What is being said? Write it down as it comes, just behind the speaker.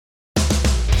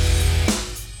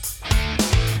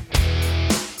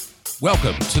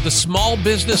Welcome to the Small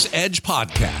Business Edge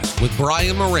podcast with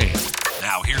Brian Moran.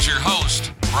 Now here's your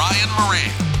host, Brian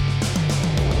Moran.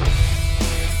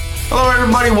 Hello,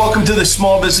 everybody. Welcome to the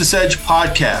Small Business Edge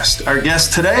podcast. Our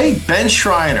guest today, Ben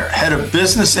Schreiner, Head of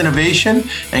Business Innovation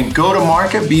and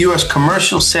Go-to-Market U.S.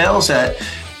 Commercial Sales at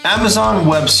Amazon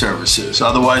Web Services,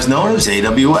 otherwise known as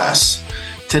AWS.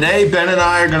 Today, Ben and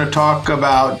I are going to talk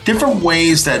about different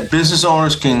ways that business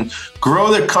owners can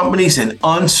grow their companies in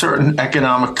uncertain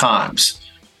economic times,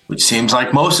 which seems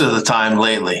like most of the time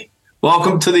lately.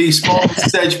 Welcome to the Small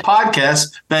Business Edge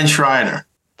podcast, Ben Schreiner.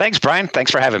 Thanks, Brian.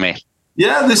 Thanks for having me.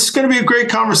 Yeah, this is going to be a great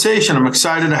conversation. I'm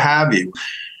excited to have you.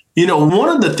 You know, one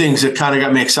of the things that kind of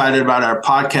got me excited about our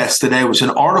podcast today was an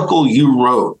article you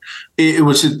wrote.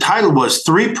 The title was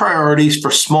 3 Priorities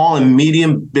for Small and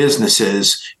Medium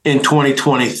Businesses in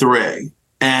 2023.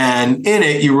 And in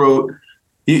it, you wrote,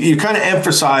 you kind of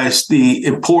emphasized the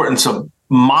importance of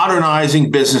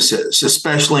modernizing businesses,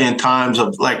 especially in times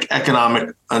of like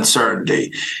economic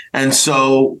uncertainty. And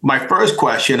so my first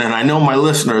question, and I know my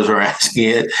listeners are asking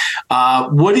it,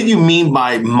 what did you mean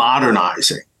by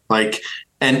modernizing?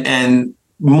 And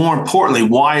more importantly,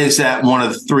 why is that one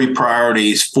of the 3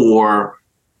 priorities for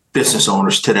business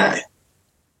owners today?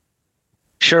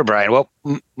 Sure, Brian. Well,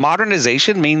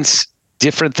 modernization means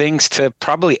different things to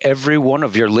probably every one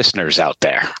of your listeners out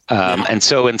there. And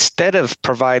so instead of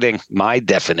providing my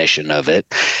definition of it,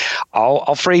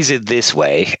 I'll phrase it this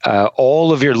way.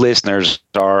 All of your listeners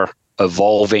are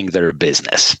evolving their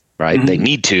business, right? Mm-hmm. They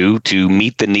need to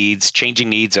meet the needs, changing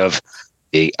needs of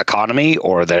the economy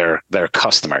or their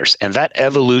customers. And that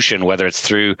evolution, whether it's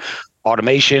through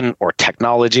automation or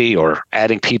technology or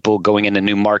adding people going into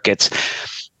new markets,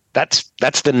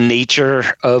 that's the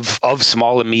nature of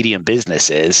small and medium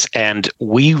businesses. And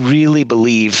we really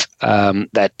believe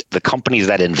that the companies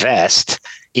that invest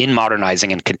in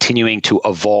modernizing and continuing to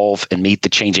evolve and meet the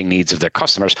changing needs of their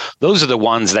customers, those are the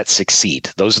ones that succeed.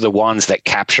 Those are the ones that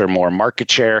capture more market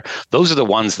share. Those are the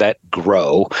ones that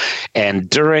grow. And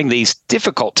during these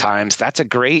difficult times, that's a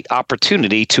great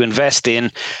opportunity to invest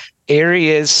in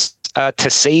areas to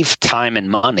save time and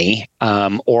money,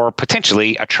 or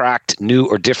potentially attract new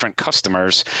or different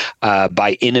customers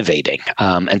by innovating.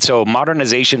 And so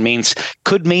modernization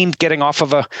could mean getting off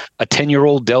of a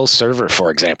 10-year-old Dell server,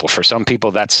 for example. For some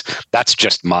people, that's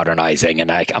just modernizing, and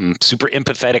I'm super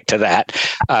empathetic to that.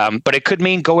 But it could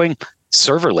mean going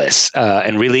serverless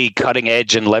and really cutting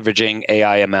edge and leveraging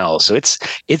AI ML. So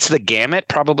it's the gamut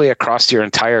probably across your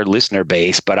entire listener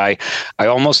base, but I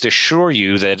almost assure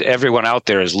you that everyone out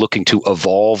there is looking to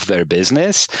evolve their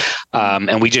business.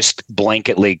 And we just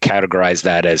blanketly categorize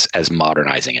that as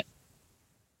modernizing it.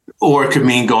 Or it could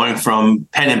mean going from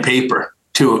pen and paper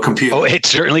to a computer. Oh, it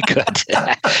certainly could.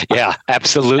 Yeah,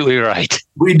 absolutely right.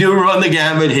 We do run the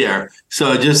gamut here.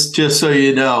 So just so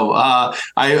you know,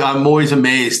 I'm always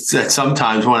amazed that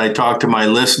sometimes when I talk to my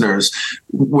listeners,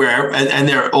 and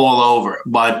they're all over,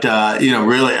 but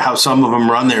really how some of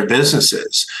them run their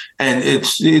businesses, and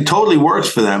it totally works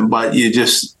for them. But you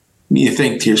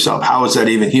think to yourself, how is that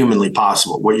even humanly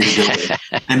possible? What you're doing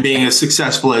and being as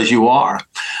successful as you are.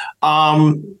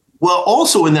 Well,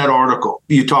 also in that article,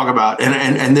 you talk about,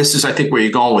 and this is, I think, where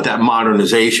you're going with that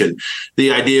modernization,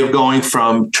 the idea of going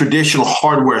from traditional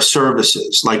hardware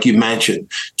services, like you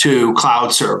mentioned, to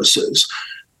cloud services.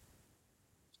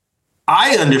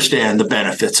 I understand the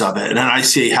benefits of it, and I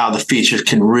see how the features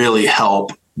can really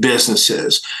help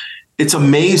businesses. It's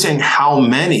amazing how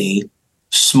many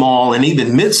small and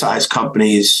even mid-sized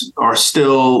companies are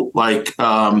still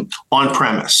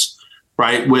on-premise,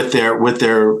 right, with their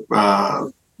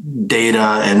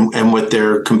data and with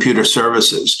their computer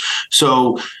services.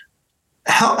 So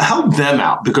help them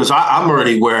out, because I'm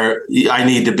already where I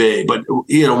need to be. But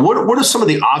what are some of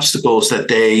the obstacles that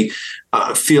they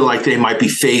feel like they might be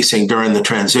facing during the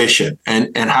transition,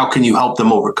 and how can you help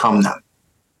them overcome them?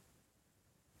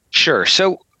 Sure.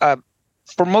 So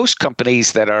for most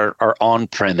companies that are on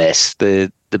premise,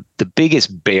 the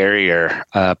biggest barrier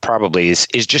probably is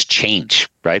just change,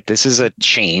 right? This is a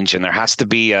change, and there has to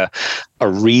be a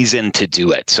reason to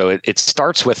do it. So it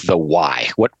starts with the why.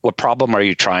 What problem are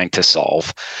you trying to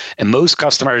solve? And most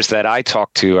customers that I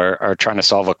talk to are trying to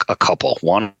solve a couple.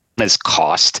 One is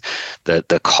cost,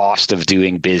 the cost of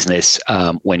doing business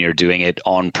when you're doing it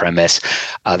on premise.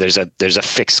 There's a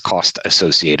fixed cost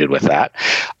associated with that.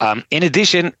 In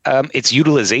addition, it's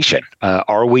utilization.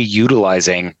 Are we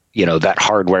utilizing that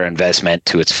hardware investment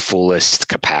to its fullest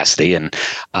capacity. And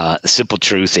the simple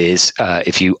truth is,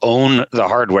 if you own the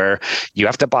hardware, you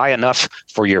have to buy enough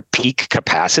for your peak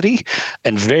capacity.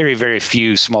 And very, very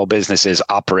few small businesses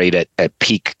operate at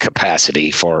peak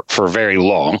capacity for very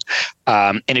long.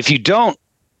 And if you don't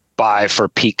buy for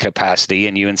peak capacity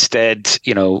and you instead,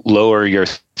 lower your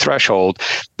threshold,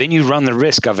 then you run the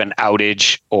risk of an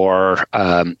outage or,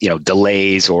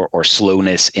 delays or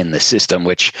slowness in the system,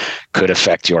 which could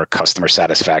affect your customer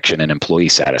satisfaction and employee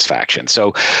satisfaction.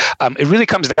 So it really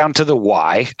comes down to the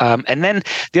why. And then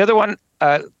the other one,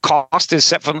 cost is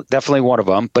definitely one of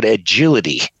them, but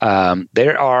agility.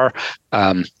 There are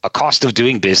a cost of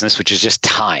doing business, which is just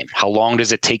time. How long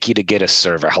does it take you to get a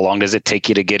server? How long does it take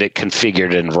you to get it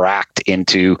configured and racked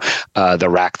into the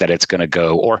rack that it's going to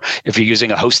go? Or if you're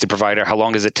using a hosted provider, how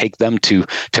long does it take them to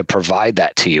provide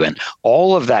that to you? And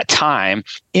all of that time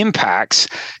impacts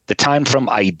the time from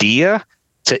idea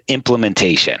to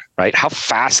implementation, right? How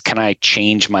fast can I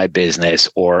change my business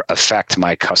or affect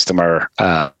my customer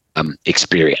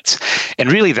experience?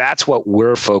 And really that's what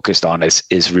we're focused on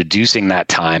is reducing that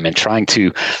time and trying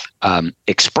to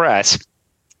express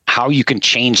how you can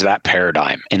change that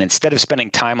paradigm. And instead of spending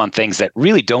time on things that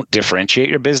really don't differentiate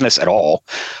your business at all,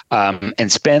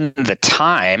 and spend the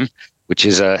time, which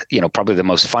is probably the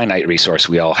most finite resource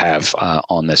we all have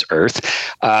on this earth,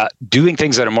 doing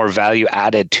things that are more value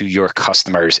added to your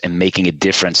customers and making a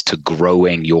difference to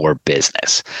growing your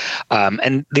business.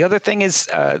 And the other thing is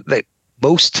that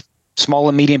most small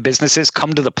and medium businesses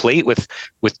come to the plate with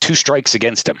two strikes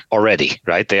against them already,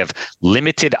 right? They have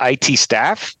limited IT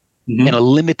staff and a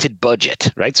limited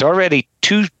budget, right? So already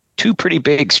two pretty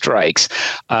big strikes.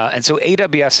 And so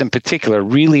AWS in particular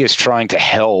really is trying to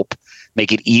help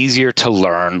make it easier to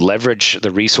learn, leverage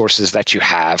the resources that you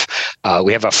have.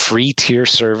 We have a free tier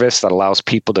service that allows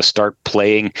people to start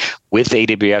playing with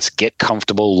AWS, get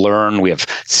comfortable, learn. We have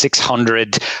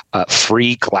 600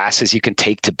 free classes you can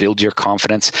take to build your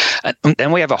confidence. And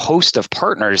then we have a host of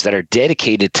partners that are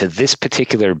dedicated to this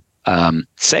particular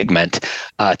segment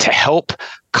to help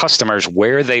customers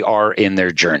where they are in their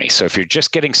journey. So if you're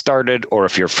just getting started or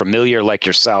if you're familiar like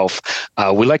yourself,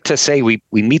 we like to say we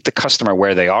meet the customer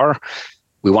where they are.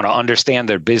 We want to understand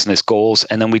their business goals,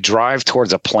 and then we drive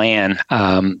towards a plan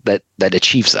that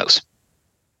achieves those.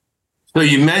 So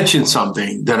you mentioned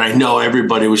something that I know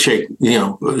everybody was shaking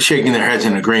their heads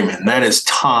in agreement, and that is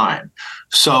time.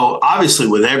 So obviously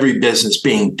with every business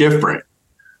being different,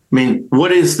 I mean,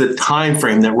 what is the time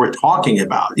frame that we're talking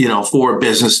about, for a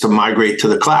business to migrate to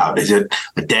the cloud? Is it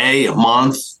a day, a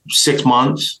month, 6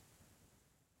 months?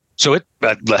 So it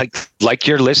like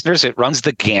your listeners, it runs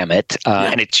the gamut,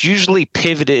 and it's usually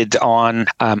pivoted on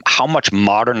how much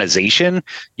modernization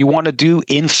you want to do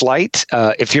in flight.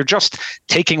 If you're just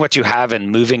taking what you have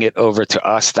and moving it over to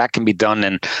us, that can be done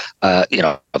in,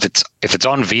 if it's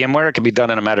on VMware, it can be done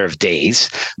in a matter of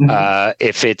days.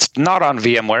 If it's not on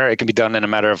VMware, it can be done in a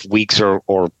matter of weeks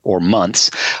or months.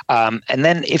 And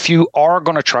then if you are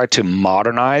going to try to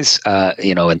modernize,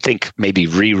 and think maybe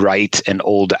rewrite an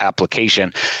old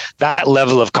application, that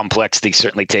level of complexity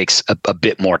certainly takes a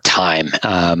bit more time.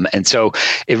 And so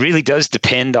it really does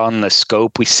depend on the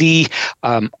scope. We see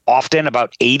often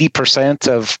about 80%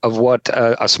 of what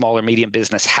a small or medium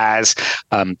business has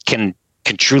can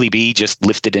truly be just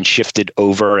lifted and shifted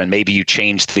over, and maybe you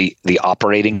change the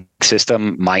operating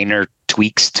system, minor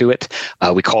tweaks to it.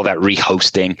 We call that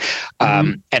rehosting.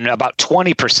 And about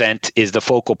 20% is the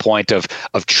focal point of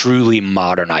truly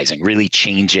modernizing, really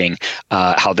changing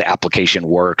how the application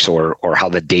works or how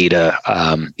the data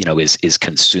is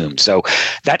consumed. So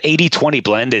that 80-20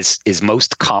 blend is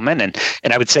most common. And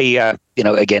I would say,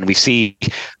 again, we see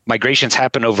migrations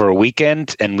happen over a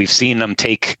weekend, and we've seen them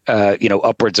take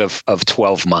upwards of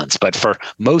 12 months. But for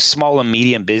most small and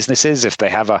medium businesses, if they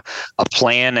have a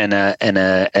plan and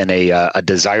a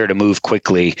desire to move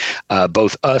quickly,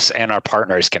 both us and our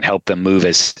partners can help them move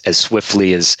as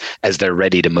swiftly as they're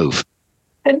ready to move.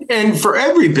 And for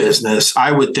every business,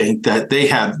 I would think that they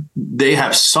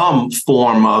have some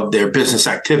form of their business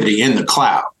activity in the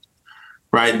cloud,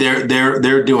 right?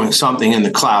 They're doing something in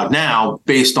the cloud now,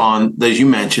 based on, as you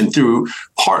mentioned, through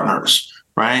partners.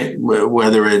 Right,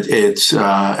 whether it's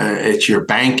your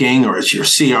banking or it's your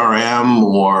CRM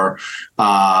or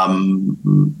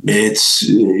it's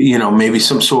maybe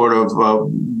some sort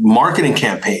of marketing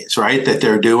campaigns, right, that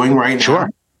they're doing right now. Sure.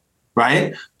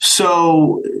 Right.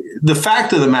 So the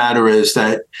fact of the matter is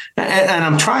that, and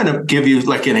I'm trying to give you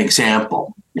like an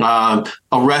example, a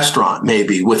restaurant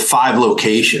maybe with 5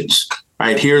 locations.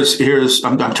 Right. Here's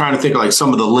I'm trying to think of like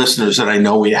some of the listeners that I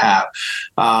know we have.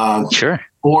 Sure.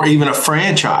 Or even a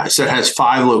franchise that has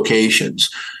 5 locations.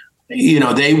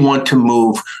 they want to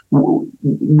move.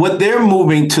 What they're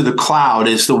moving to the cloud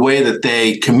is the way that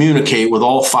they communicate with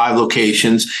all 5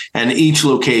 locations and each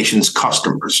location's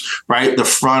customers, right? The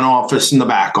front office and the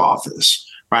back office,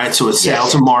 right? So it's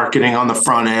sales and marketing on the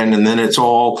front end, and then it's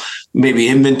all maybe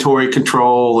inventory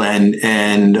control and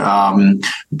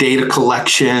data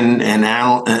collection and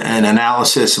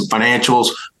analysis and financials,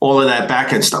 all of that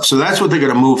back end stuff. So that's what they're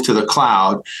going to move to the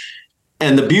cloud.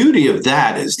 And the beauty of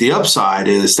that is, the upside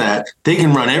is that they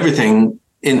can run everything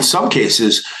in some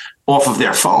cases off of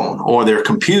their phone or their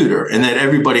computer, and that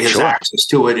everybody has access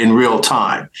to it in real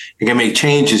time. You can make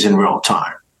changes in real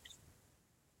time.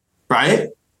 Right?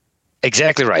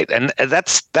 Exactly right. And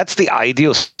that's the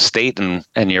ideal state. And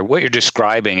what you're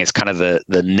describing is kind of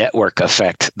the network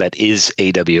effect that is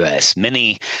AWS.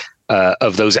 Many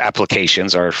of those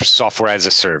applications are software as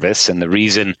a service, and the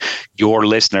reason your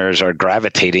listeners are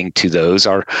gravitating to those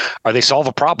are they solve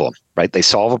a problem, right? They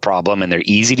solve a problem and they're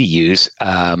easy to use.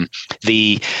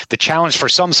 The challenge for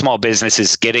some small business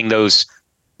is getting those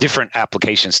different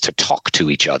applications to talk to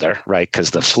each other, right?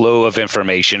 Because the flow of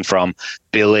information from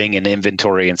billing and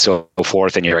inventory and so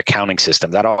forth in your accounting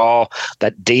system,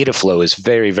 that data flow is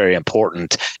very, very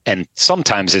important, and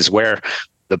sometimes is where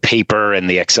the paper and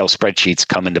the Excel spreadsheets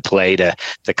come into play to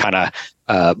kind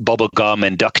of bubble gum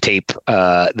and duct tape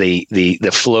the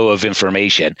flow of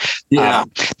information. Yeah.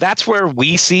 That's where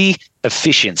we see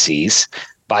efficiencies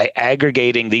by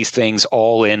aggregating these things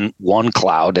all in one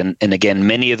cloud. And again,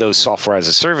 many of those software as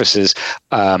a services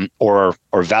or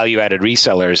value-added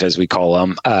resellers, as we call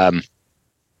them,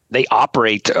 they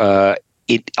operate on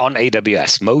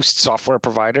AWS. Most software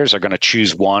providers are going to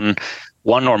choose one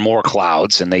or more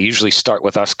clouds, and they usually start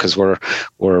with us because we're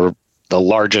the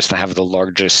largest and have the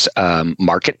largest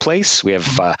marketplace. We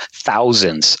have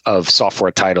thousands of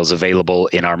software titles available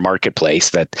in our marketplace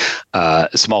that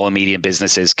small and medium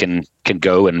businesses can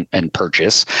go and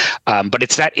purchase. But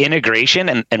it's that integration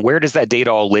and where does that data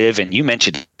all live? And you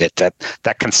mentioned it,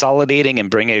 that consolidating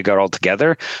and bringing it all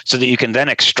together so that you can then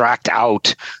extract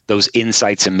out those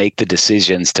insights and make the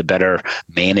decisions to better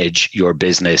manage your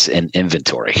business and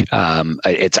inventory.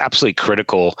 It's absolutely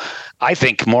critical, I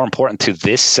think, more important to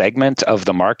this segment of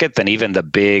the market than even the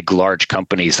big, large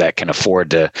companies that can afford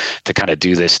to kind of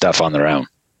do this stuff on their own.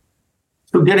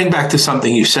 So getting back to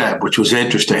something you said, which was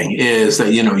interesting, is that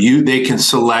they can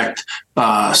select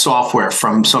software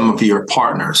from some of your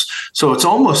partners. So it's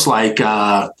almost like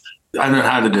I don't know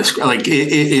how to describe. Like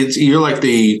it's you're like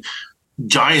the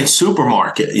giant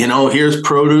supermarket. Here's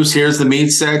produce, here's the meat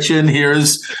section,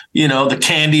 here's the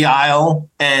candy aisle,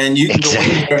 and you can go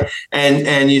in there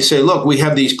and you say, look, we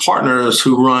have these partners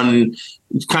who run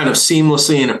kind of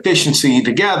seamlessly and efficiently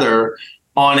together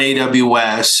on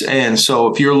AWS. And so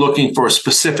if you're looking for a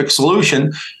specific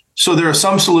solution, so there are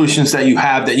some solutions that you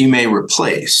have that you may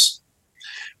replace.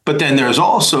 But then there's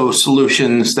also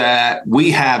solutions that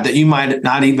we have that you might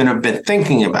not even have been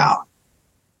thinking about,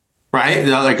 right?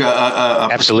 Like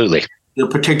absolutely. A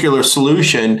particular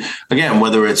solution, again,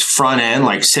 whether it's front end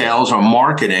like sales or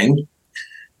marketing,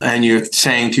 and you're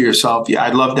saying to yourself, yeah,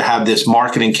 I'd love to have this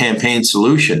marketing campaign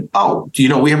solution. Oh,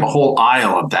 we have a whole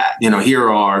aisle of that. Here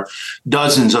are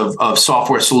dozens of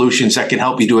software solutions that can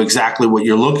help you do exactly what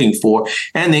you're looking for.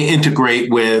 And they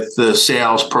integrate with the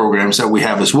sales programs that we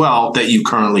have as well that you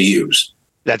currently use.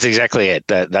 That's exactly it.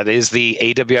 That is the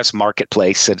AWS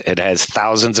marketplace. It has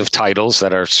thousands of titles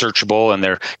that are searchable and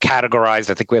they're categorized.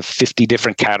 I think we have 50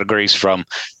 different categories from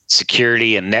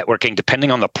security and networking,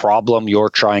 depending on the problem you're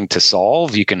trying to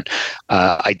solve. You can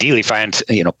ideally find,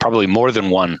 probably more than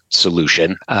one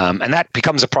solution. And that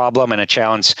becomes a problem and a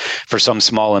challenge for some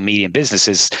small and medium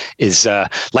businesses is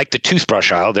like the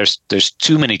toothbrush aisle. There's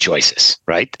too many choices,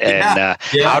 right? And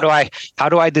how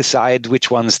do I decide which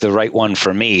one's the right one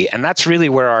for me? And that's really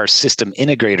where our system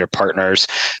integrator partners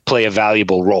play a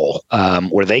valuable role,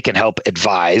 where they can help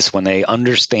advise when they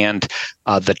understand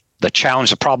the challenge,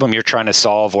 the problem you're trying to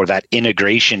solve, or that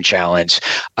integration challenge.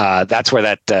 That's where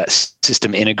that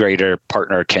system integrator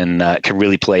partner can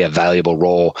really play a valuable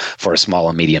role for a small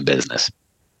and medium business.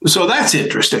 So that's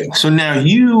interesting. So now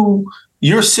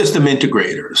your system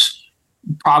integrators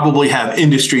probably have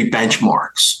industry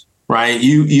benchmarks, right?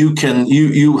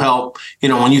 You help,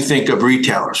 when you think of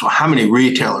retailers, well, how many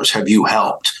retailers have you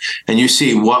helped? And you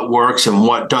see what works and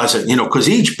what doesn't, because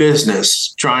each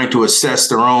business trying to assess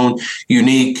their own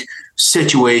unique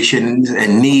situations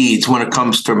and needs when it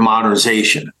comes to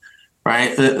modernization,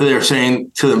 right? They're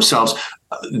saying to themselves,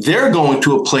 they're going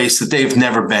to a place that they've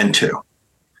never been to.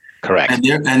 Correct.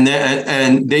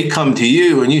 And they come to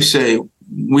you and you say,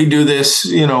 we do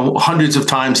this, hundreds of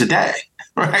times a day.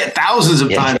 right? Thousands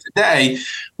of times a day.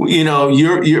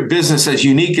 Your business, as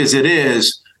unique as it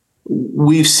is,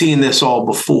 we've seen this all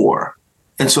before.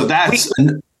 And so that's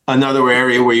another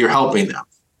area where you're helping them.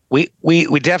 We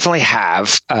definitely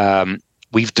have.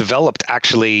 We've developed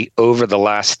actually over the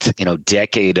last,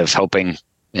 decade of helping,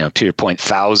 to your point,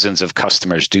 thousands of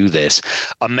customers do this,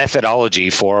 a methodology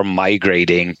for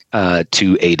migrating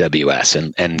to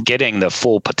AWS and getting the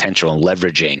full potential and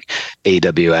leveraging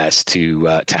AWS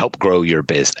to help grow your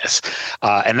business.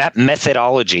 And that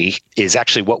methodology is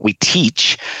actually what we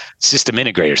teach system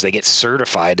integrators. They get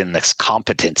certified in this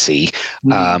competency,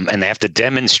 and they have to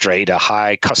demonstrate a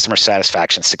high customer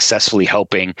satisfaction, successfully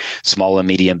helping small and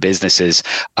medium businesses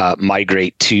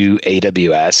migrate to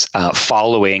AWS,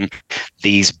 following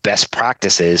these best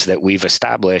practices that we've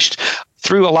established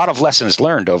through a lot of lessons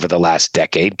learned over the last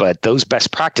decade. But those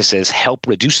best practices help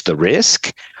reduce the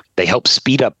risk. They help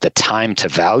speed up the time to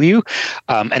value,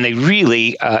 and they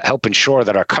really help ensure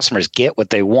that our customers get what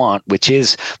they want, which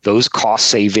is those cost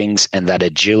savings and that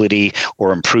agility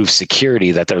or improved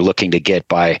security that they're looking to get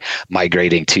by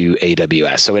migrating to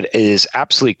AWS. So it is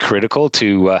absolutely critical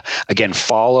to, again,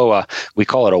 follow we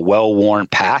call it a well-worn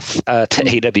path to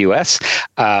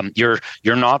AWS.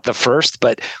 You're not the first,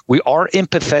 but we are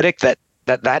empathetic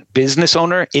that business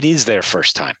owner, it is their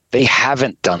first time. They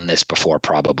haven't done this before,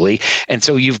 probably. And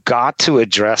so you've got to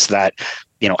address that,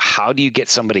 how do you get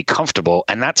somebody comfortable?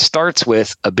 And that starts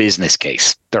with a business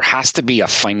case. There has to be a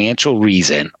financial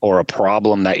reason or a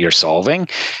problem that you're solving.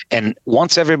 And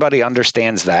once everybody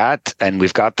understands that, and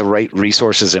we've got the right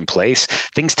resources in place,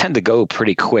 things tend to go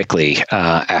pretty quickly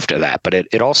after that. But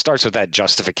it all starts with that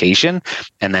justification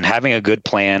and then having a good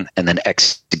plan and then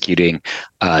executing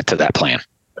to that plan.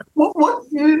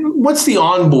 What's the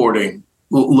onboarding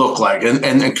look like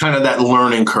and kind of that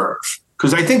learning curve?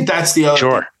 Because I think that's the other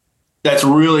thing that's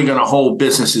really going to hold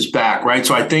businesses back, right?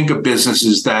 So I think of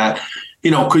businesses that,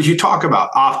 because you talk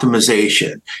about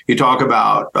optimization, you talk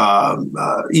about,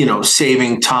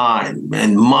 saving time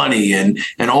and money and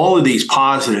all of these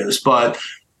positives. But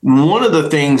one of the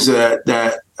things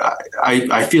that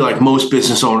I feel like most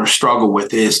business owners struggle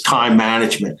with is time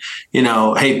management.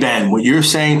 Hey, Ben, what you're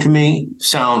saying to me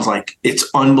sounds like it's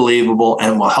unbelievable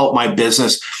and will help my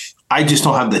business. I just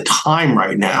don't have the time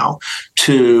right now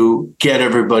to get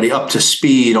everybody up to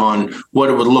speed on what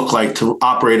it would look like to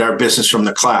operate our business from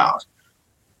the cloud.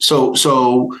 So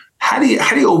how do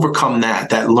you overcome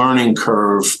that learning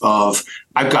curve of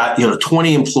I've got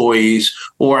 20 employees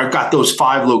or I've got those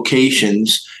 5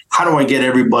 locations? How do I get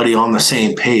everybody on the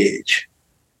same page?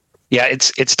 Yeah,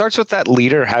 it starts with that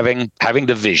leader having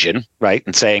the vision, right,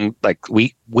 and saying like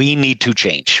we need to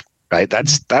change, right?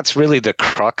 That's really the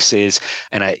crux is,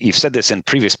 and you've said this in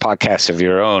previous podcasts of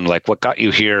your own, like what got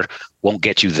you here won't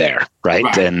get you there,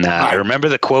 right? And I remember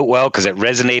the quote well because it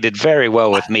resonated very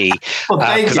well with me.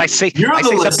 Because I say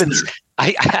something.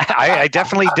 I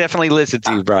definitely listened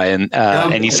to you, Brian,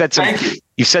 and you said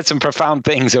some profound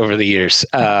things over the years.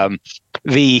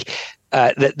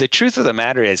 The truth of the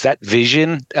matter is that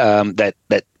vision that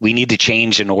we need to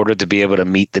change in order to be able to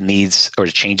meet the needs or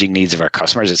the changing needs of our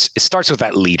customers. It starts with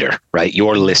that leader, right?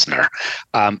 Your listener.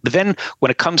 But then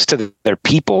when it comes to their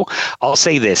people, I'll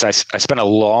say this. I spent a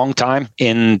long time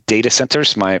in data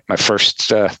centers. My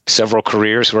first several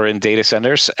careers were in data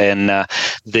centers, and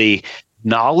the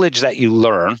knowledge that you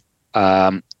learn,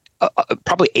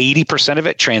 probably 80% of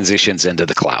it transitions into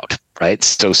the cloud, right?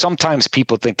 So sometimes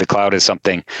people think the cloud is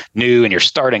something new and you're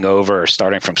starting over or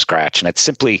starting from scratch, and it's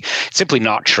simply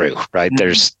not true, right?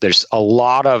 Mm-hmm. There's a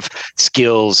lot of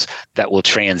skills that will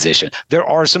transition. There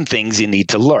are some things you need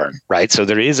to learn, right? So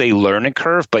there is a learning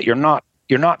curve, but you're not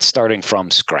starting from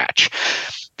scratch.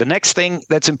 The next thing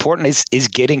that's important is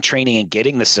getting training and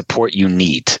getting the support you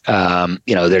need.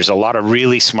 There's a lot of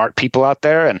really smart people out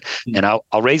there, and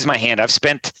I'll raise my hand. I've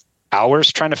spent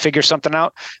hours trying to figure something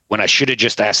out when I should have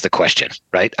just asked the question,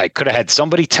 right? I could have had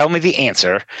somebody tell me the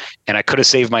answer and I could have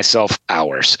saved myself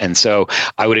hours. And so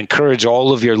I would encourage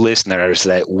all of your listeners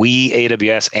that we,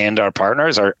 AWS and our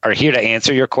partners, are here to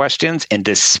answer your questions and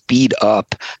to speed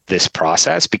up this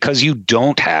process because you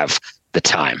don't have the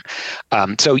time.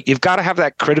 So you've got to have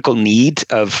that critical need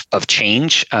of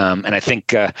change. And I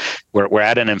think we're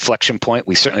at an inflection point.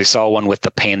 We certainly saw one with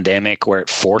the pandemic where it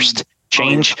forced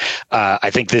change. I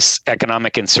think this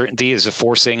economic uncertainty is a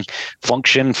forcing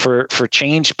function for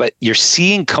change, but you're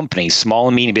seeing companies, small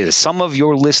and medium business, some of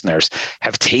your listeners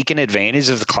have taken advantage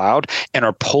of the cloud and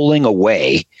are pulling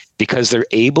away because they're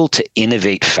able to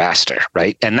innovate faster,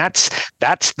 right? And that's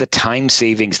the time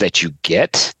savings that you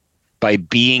get by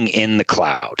being in the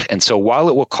cloud. And so while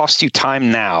it will cost you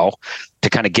time now, to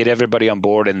kind of get everybody on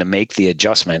board and to make the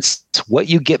adjustments. What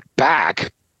you get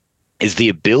back is the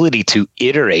ability to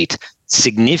iterate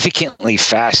significantly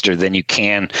faster than you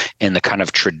can in the kind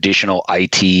of traditional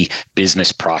IT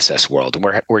business process world.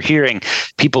 And we're hearing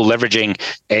people leveraging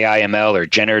AI, ML, or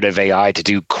generative AI to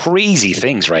do crazy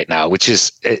things right now, which is,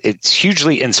 it's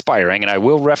hugely inspiring. And I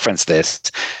will reference this.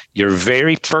 Your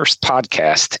very first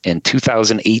podcast in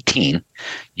 2018,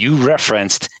 you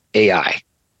referenced AI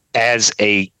as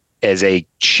a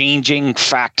changing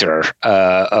factor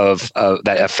of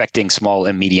that affecting small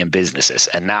and medium businesses.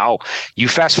 And now you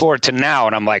fast forward to now,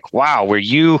 and I'm like, wow, were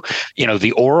you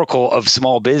the oracle of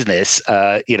small business,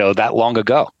 that long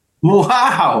ago?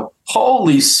 Wow.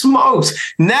 Holy smokes.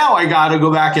 Now I got to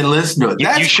go back and listen to it.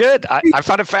 You should. I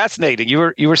found it fascinating.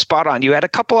 You were spot on. You had a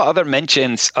couple of other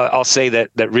mentions, I'll say, that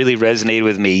really resonated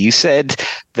with me. You said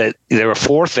that there were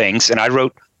 4 things, and I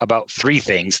wrote about 3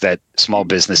 things that small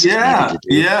businesses needed to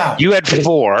do. Yeah. You had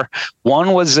 4.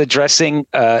 One was addressing,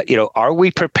 are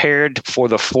we prepared for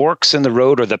the forks in the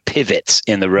road or the pivots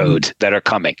in the road that are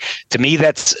coming? To me,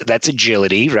 that's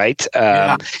agility, right?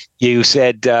 You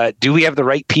said, do we have the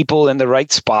right people in the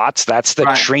right spots? That's the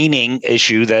training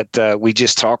issue that we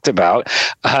just talked about.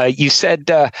 You said,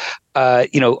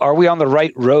 are we on the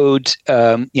right road,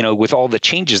 with all the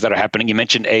changes that are happening? You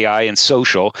mentioned AI and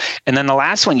social. And then the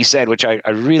last one you said, which I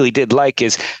really did like,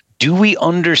 is, do we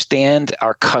understand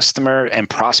our customer and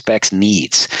prospects'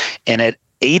 needs? And at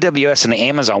AWS and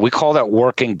Amazon, we call that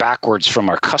working backwards from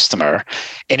our customer.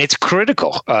 And it's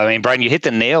critical. I mean, Brian, you hit the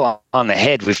nail on the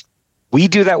head. We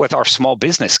do that with our small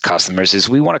business customers. Is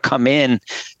we want to come in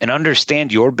and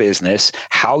understand your business,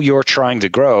 how you're trying to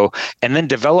grow, and then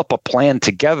develop a plan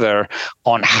together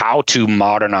on how to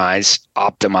modernize,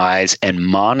 optimize, and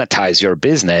monetize your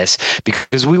business,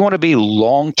 because we want to be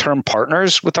long-term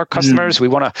partners with our customers. We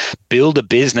want to build a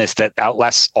business that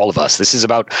outlasts all of us. This is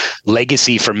about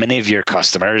legacy for many of your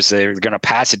customers. They're going to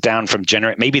pass it down from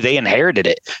maybe they inherited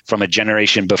it from a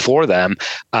generation before them.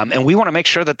 And we want to make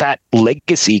sure that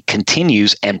legacy continues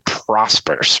and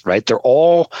prospers, right?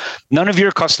 None of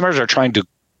your customers are trying to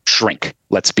shrink.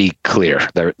 Let's be clear.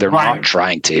 They're not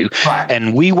trying to.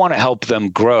 And we want to help them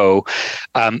grow.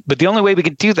 But the only way we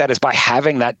can do that is by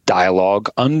having that dialogue,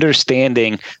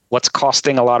 understanding what's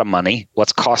costing a lot of money,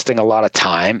 what's costing a lot of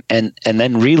time, and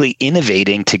then really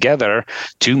innovating together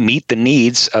to meet the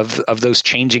needs of those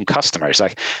changing customers.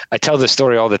 I tell this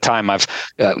story all the time.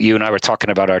 You and I were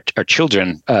talking about our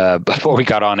children before we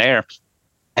got on air.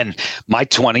 And my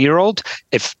 20-year-old,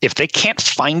 if they can't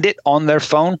find it on their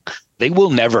phone, they will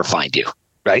never find you,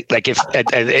 right? Like, if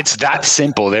it's that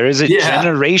simple. There is a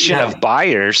generation of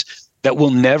buyers that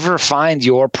will never find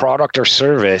your product or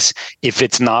service if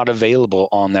it's not available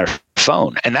on their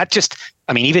phone. And that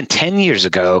even 10 years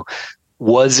ago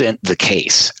wasn't the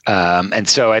case. And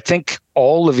so I think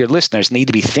all of your listeners need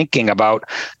to be thinking about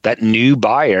that new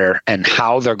buyer and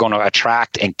how they're going to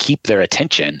attract and keep their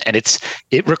attention. And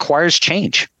it requires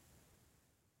change.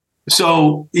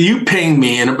 So you pinged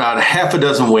me in about a half a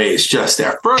dozen ways just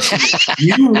there. First,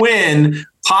 you win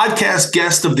Podcast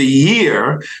Guest of the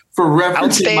Year for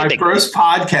referencing my first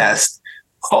podcast.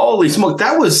 Holy smoke.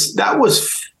 That was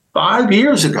 5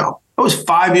 years ago. That was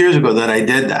 5 years ago that I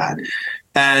did that.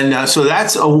 And so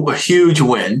that's a huge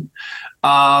win.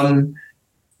 But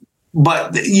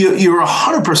you're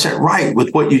 100% right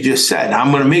with what you just said. I'm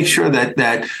going to make sure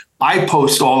that I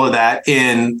post all of that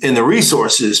in the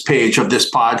resources page of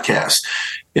this podcast.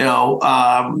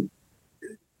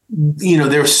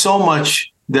 There's so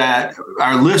much that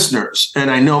our listeners, and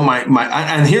I know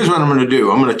and here's what I'm going to do.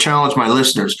 I'm going to challenge my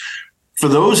listeners. For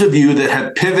those of you that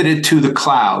have pivoted to the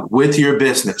cloud with your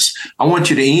business, I want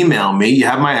you to email me. You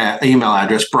have my email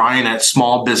address,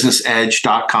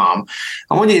 brian@smallbusinessedge.com.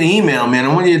 I want you to email me, and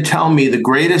I want you to tell me the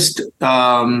greatest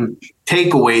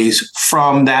takeaways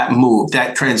from that move,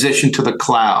 that transition to the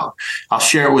cloud. I'll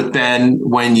share it with Ben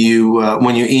when you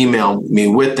email me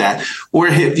with that. Or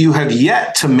if you have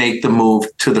yet to make the move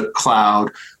to the cloud,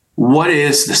 what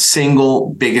is the single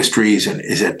biggest reason?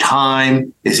 Is it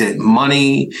time? Is it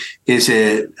money? Is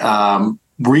it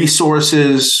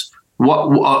resources?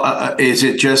 What is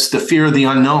it? Just the fear of the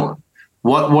unknown?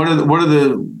 What are the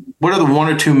 1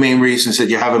 or 2 main reasons that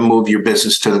you haven't moved your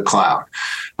business to the cloud?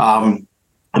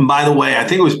 And by the way, I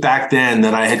think it was back then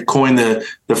that I had coined the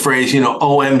phrase,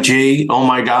 OMG, oh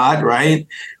my God, right?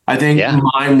 I think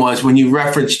mine was when you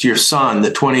referenced your son, the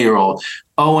 20-year-old.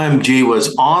 OMG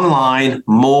was online,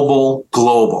 mobile,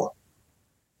 global.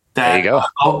 There you go.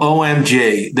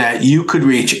 OMG, that you could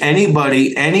reach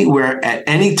anybody, anywhere, at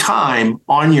any time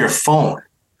on your phone.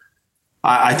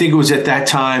 I think it was at that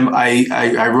time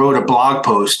I wrote a blog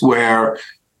post where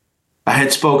I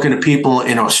had spoken to people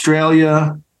in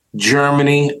Australia,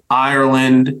 Germany,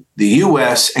 Ireland, the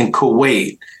US, and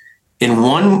Kuwait. In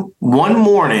one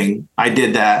morning, I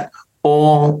did that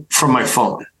all from my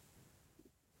phone.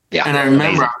 Yeah. And I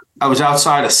remember I was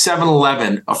outside a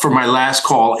 7-Eleven for my last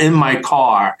call in my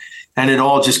car, and it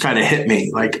all just kind of hit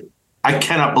me. Like, I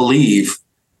cannot believe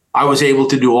I was able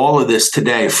to do all of this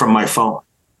today from my phone.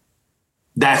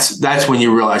 That's when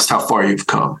you realized how far you've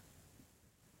come.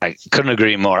 I couldn't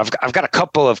agree more. I've got a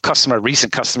couple of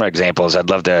recent customer examples I'd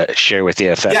love to share with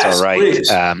you if that's all right. Please.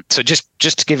 So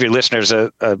just to give your listeners a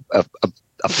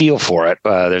feel for it,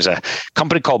 there's a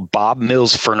company called Bob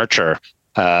Mills Furniture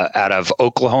out of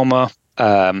Oklahoma,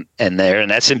 and they're an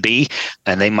SMB,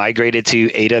 and they migrated to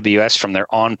AWS from their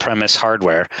on-premise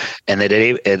hardware, and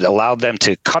it allowed them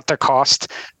to cut their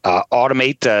cost,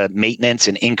 automate maintenance,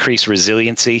 and increase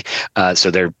resiliency.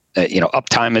 So their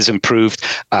uptime is improved,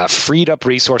 freed up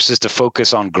resources to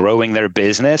focus on growing their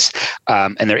business,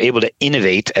 and they're able to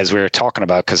innovate, as we were talking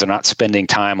about, because they're not spending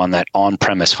time on that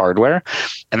on-premise hardware.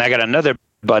 And I got another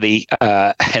buddy,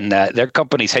 and their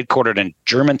company's headquartered in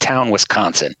Germantown,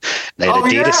 Wisconsin. They had a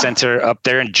data center up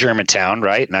there in Germantown,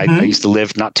 right? And I used to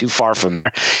live not too far from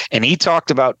there. And he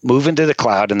talked about moving to the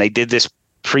cloud, and they did this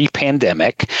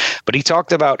pre-pandemic. But he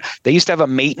talked about they used to have a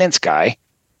maintenance guy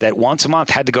that once a month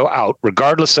had to go out,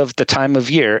 regardless of the time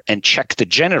of year, and check the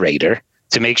generator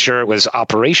to make sure it was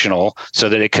operational so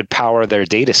that it could power their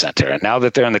data center. And now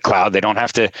that they're in the cloud, they don't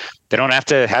have to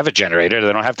have a generator.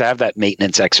 They don't have to have that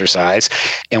maintenance exercise.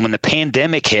 And when the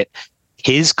pandemic hit,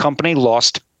 his company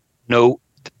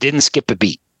didn't skip a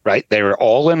beat, right? They were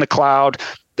all in the cloud.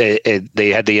 They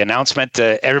had the announcement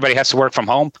everybody has to work from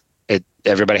home.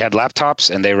 Everybody had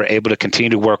laptops, and they were able to continue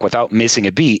to work without missing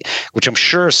a beat, which I'm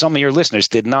sure some of your listeners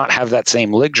did not have that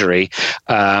same luxury.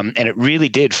 And it really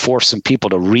did force some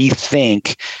people to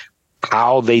rethink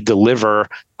how they deliver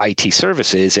IT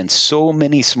services. And so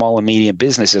many small and medium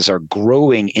businesses are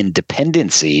growing in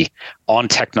dependency on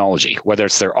technology, whether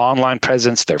it's their online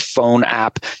presence, their phone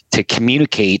app, to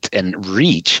communicate and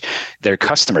reach their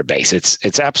customer base.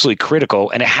 It's absolutely critical,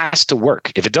 and it has to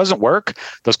work. If it doesn't work,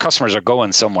 those customers are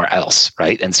going somewhere else,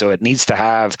 right? And so it needs to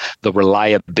have the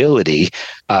reliability,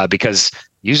 because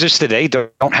users today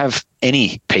don't have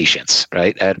any patience,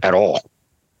 right, at all.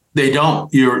 They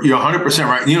don't. You're 100%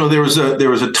 right. There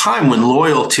was a time when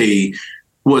loyalty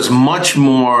was much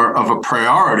more of a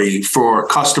priority for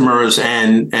customers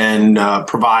and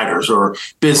providers or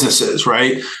businesses,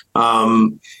 right?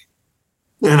 And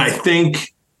I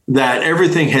think that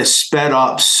everything has sped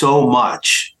up so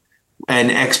much, and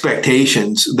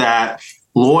expectations, that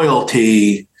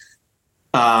loyalty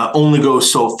only goes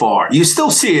so far. You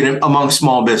still see it among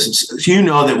small businesses. You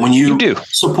know that when you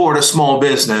support a small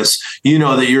business, you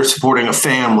know that you're supporting a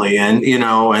family and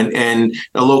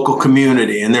a local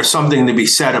community. And there's something to be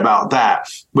said about that.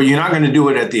 But you're not going to do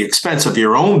it at the expense of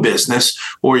your own business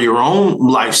or your own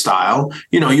lifestyle.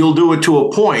 You'll do it to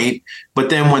a point, but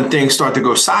then when things start to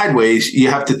go sideways,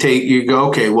 you go,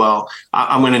 okay, well,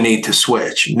 I'm going to need to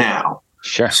switch now.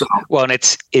 Sure. So, well, and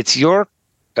it's if you're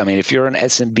an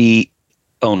SMB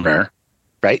owner,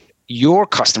 right? Your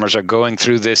customers are going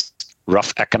through this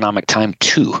rough economic time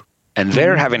too. And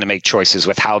they're having to make choices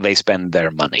with how they spend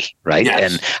their money, right?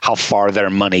 Yes. And how far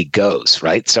their money goes,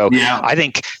 right? So I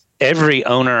think every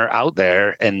owner out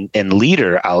there and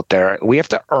leader out there, we have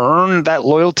to earn that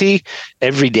loyalty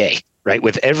every day, right?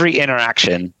 With every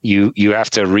interaction, you have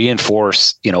to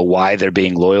reinforce, why they're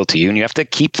being loyal to you, and you have to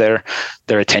keep their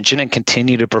attention and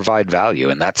continue to provide value.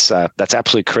 And that's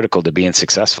absolutely critical to being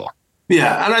successful.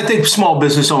 Yeah, and I think small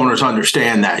business owners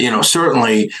understand that,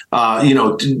 certainly,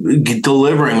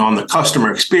 delivering on the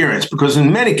customer experience, because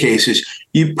in many cases,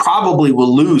 you probably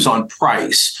will lose on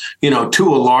price,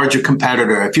 to a larger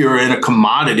competitor. If you're in a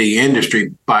commodity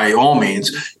industry, by all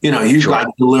means, you've got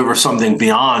to deliver something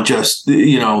beyond just,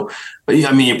 you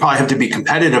probably have to be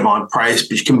competitive on price,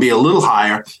 but you can be a little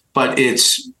higher, but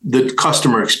it's the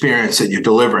customer experience that you're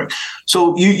delivering.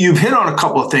 So you've hit on a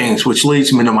couple of things, which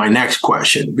leads me to my next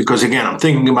question, because again, I'm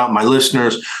thinking about my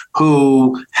listeners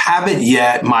who haven't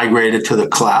yet migrated to the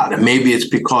cloud, and maybe it's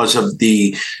because of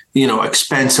the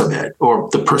expense of it or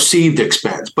the perceived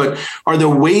expense. But are there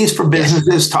ways for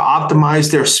businesses to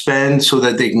optimize their spend so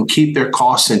that they can keep their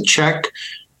costs in check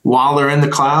while they're in the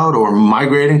cloud or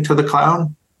migrating to the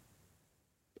cloud?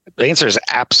 The answer is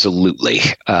absolutely.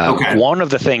 One of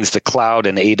the things the cloud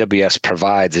and AWS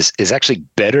provides is actually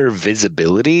better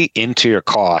visibility into your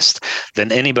cost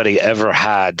than anybody ever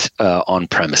had on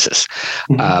premises.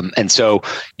 And so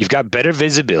you've got better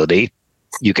visibility.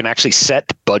 You can actually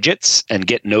set budgets and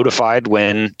get notified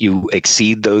when you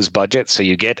exceed those budgets. So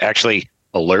you get actually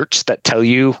alerts that tell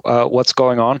you what's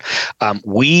going on.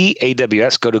 We,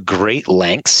 AWS, go to great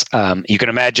lengths. You can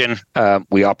imagine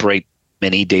we operate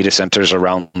many data centers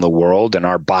around the world, and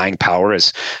our buying power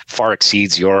far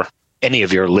exceeds any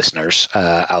of your listeners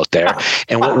out there.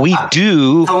 And what we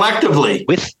do collectively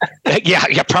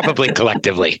probably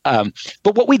collectively.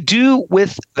 But what we do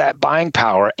with that buying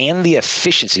power and the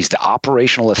efficiencies, the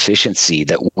operational efficiency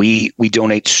that we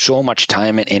donate so much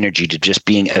time and energy to just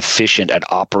being efficient at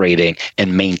operating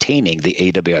and maintaining the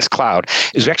AWS cloud,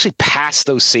 is we actually pass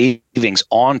those savings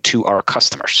on to our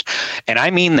customers. And I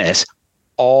mean this,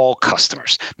 all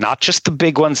customers, not just the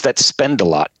big ones that spend a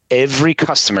lot. Every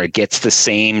customer gets the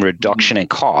same reduction in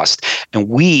cost. And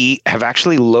we have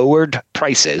actually lowered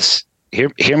prices.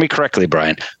 Hear me correctly,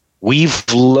 Brian. We've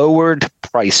lowered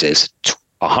prices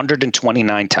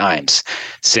 129 times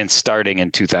since starting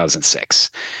in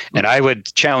 2006. And I would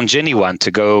challenge anyone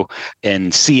to go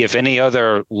and see if any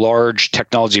other large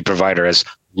technology provider has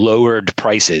lowered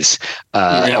prices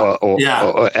or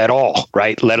at all,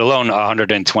 right? Let alone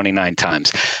 129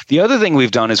 times. The other thing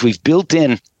we've done is we've built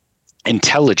in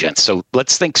intelligence. So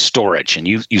let's think storage, and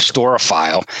you store a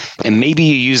file, and maybe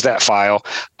you use that file,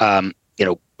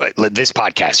 this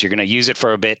podcast, you're going to use it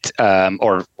for a bit,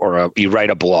 or you write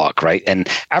a blog, right? And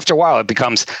after a while, it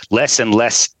becomes less and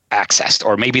less accessed,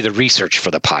 or maybe the research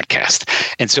for the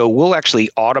podcast. And so we'll actually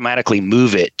automatically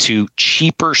move it to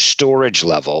cheaper storage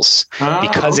levels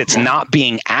because it's not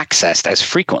being accessed as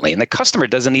frequently. And the customer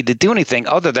doesn't need to do anything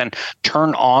other than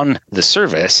turn on the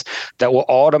service that will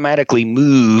automatically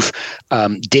move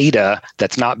data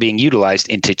that's not being utilized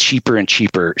into cheaper and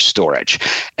cheaper storage.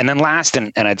 And then last,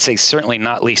 and I'd say certainly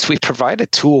not least, we provide a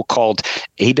tool called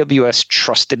AWS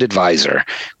Trusted Advisor,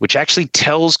 which actually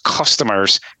tells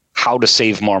customers how to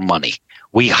save more money.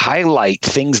 We highlight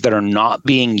things that are not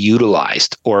being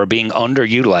utilized or are being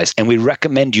underutilized, and we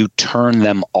recommend you turn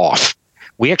them off.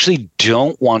 We actually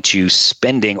don't want you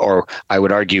spending, or I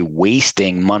would argue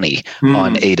wasting money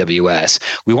on AWS.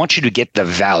 We want you to get the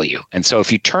value. And so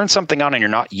if you turn something on and you're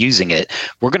not using it,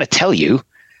 we're going to tell you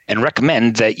and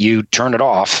recommend that you turn it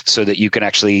off so that you can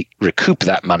actually recoup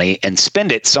that money and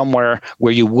spend it somewhere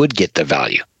where you would get the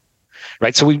value.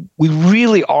 Right. So we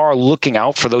really are looking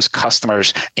out for those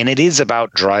customers, and it is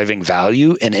about driving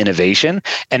value and innovation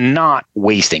and not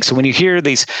wasting. So when you hear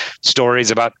these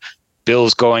stories about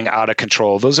bills going out of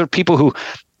control, those are people who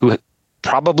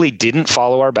probably didn't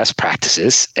follow our best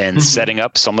practices and setting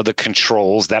up some of the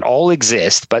controls that all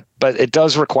exist, but it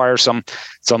does require some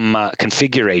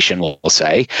configuration, we'll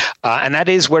say. And that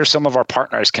is where some of our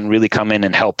partners can really come in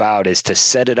and help out, is to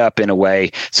set it up in a way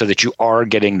so that you are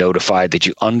getting notified, that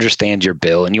you understand your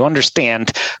bill, and you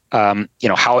understand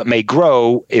how it may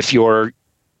grow if you're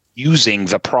using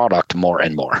the product more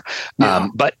and more.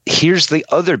 But here's the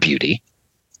other beauty.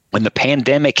 When the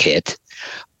pandemic hit,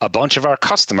 a bunch of our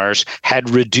customers had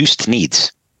reduced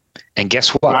needs. And guess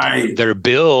what? Right. Their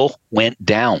bill went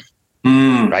down.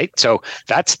 Right. So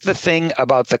that's the thing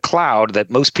about the cloud that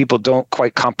most people don't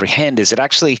quite comprehend, is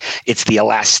it's the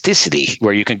elasticity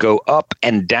where you can go up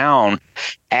and down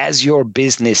as your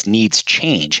business needs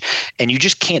change. And you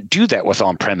just can't do that with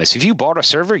on-premise. If you bought a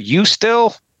server, you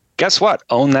still, guess what,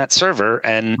 own that server,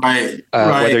 and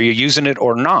whether you're using it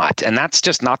or not. And that's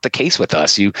just not the case with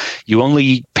us. You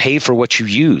only pay for what you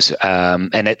use.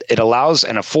 And it allows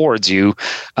and affords you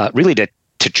really to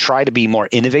try to be more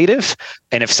innovative.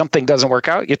 And if something doesn't work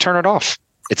out, you turn it off.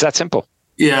 It's that simple.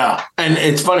 Yeah. And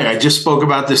it's funny, I just spoke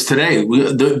about this today.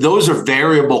 Those are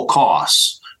variable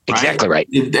costs. Exactly right.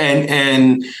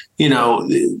 And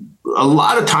a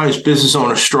lot of times business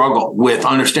owners struggle with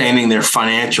understanding their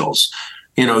financials.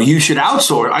 You should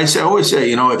outsource. I always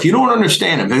say, if you don't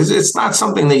understand it, it's not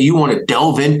something that you want to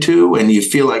delve into and you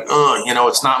feel like,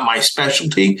 it's not my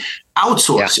specialty,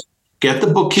 outsource it. Get the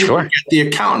bookkeeper, get the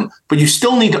accountant, but you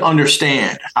still need to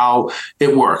understand how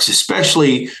it works.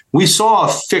 Especially, we saw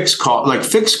a fixed cost, like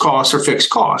fixed costs are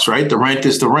fixed costs, right? The rent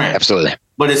is the rent. Absolutely.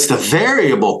 But it's the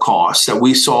variable costs that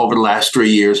we saw over the last 3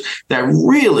 years that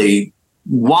really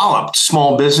walloped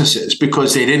small businesses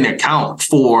because they didn't account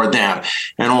for them.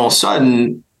 And all of a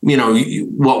sudden,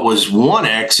 what was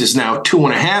 1x is now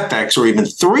 2.5x or even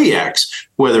 3x,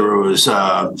 whether it was,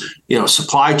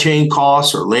 supply chain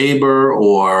costs or labor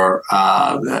or,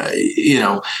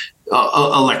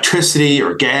 electricity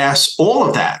or gas, all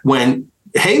of that went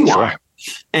haywire.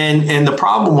 Sure. And the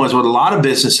problem was with a lot of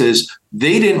businesses,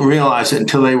 they didn't realize it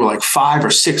until they were like 5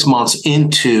 or 6 months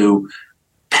into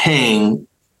paying,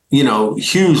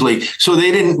 hugely. So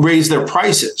they didn't raise their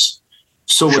prices.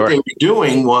 So what they were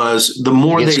doing was the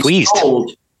more they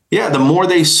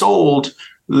sold,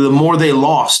 the more they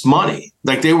lost money.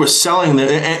 Like they were selling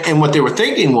and what they were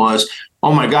thinking was,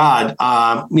 oh my God,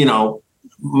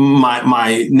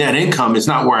 my net income is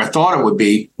not where I thought it would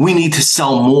be. We need to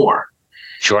sell more.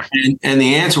 Sure. And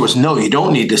the answer was, no, you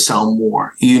don't need to sell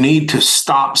more. You need to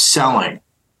stop selling.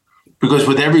 Because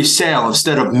with every sale,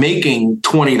 instead of making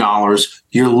 $20,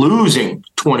 you're losing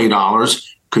 $20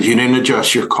 because you didn't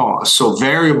adjust your costs. So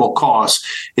variable costs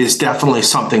is definitely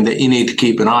something that you need to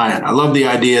keep an eye on. I love the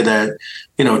idea that,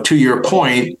 to your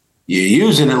point, you're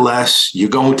using it less, you're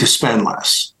going to spend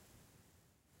less.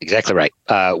 Exactly right.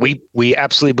 We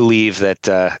absolutely believe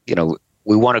that,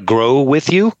 we want to grow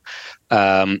with you.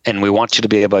 And we want you to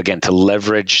be able, again, to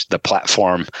leverage the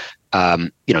platform,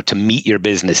 to meet your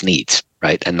business needs,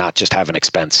 right? And not just have an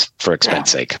expense for expense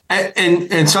sake.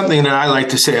 And something that I like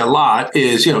to say a lot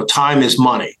is, time is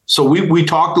money. So we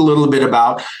talked a little bit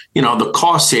about, the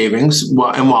cost savings,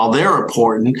 and while they're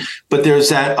important, but there's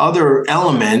that other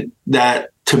element that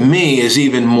to me is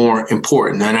even more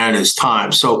important, and that is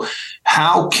time. So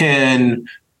how can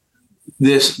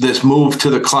this move to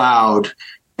the cloud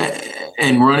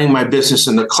and running my business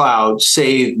in the cloud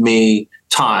save me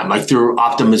time, like through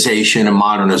optimization and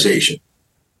modernization?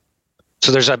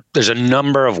 So there's a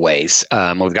number of ways.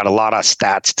 We've got a lot of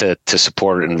stats to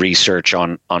support and research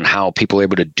on how people are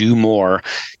able to do more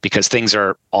because things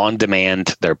are on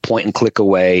demand. They're point and click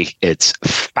away. It's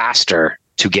faster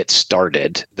to get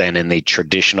started than in the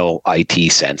traditional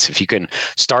IT sense. If you can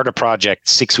start a project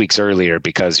 6 weeks earlier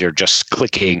because you're just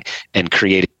clicking and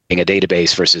creating a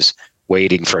database versus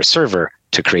waiting for a server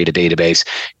to create a database,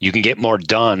 you can get more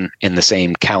done in the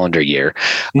same calendar year.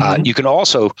 Mm-hmm. You can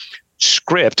also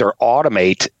script or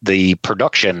automate the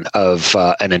production of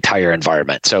an entire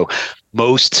environment. So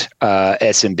most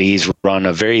SMBs run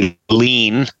a very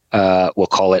lean, we'll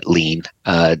call it lean,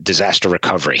 disaster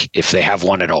recovery, if they have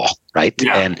one at all, right?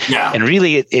 Yeah, and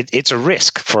really it's a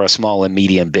risk for a small and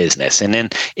medium business. And then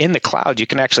in the cloud, you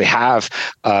can actually have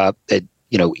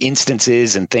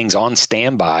instances and things on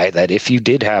standby that if you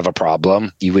did have a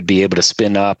problem, you would be able to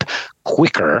spin up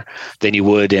quicker than you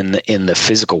would in the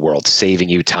physical world, saving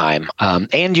you time.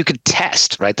 And you could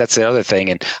test, right? That's the other thing.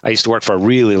 And I used to work for a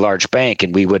really large bank,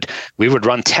 and we would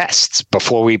run tests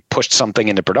before we pushed something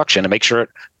into production to make sure it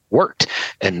worked.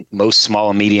 And most small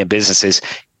and medium businesses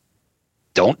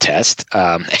don't test,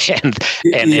 and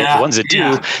the ones that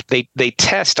do, they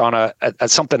test on a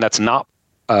something that's not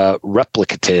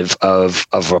replicative of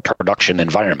a production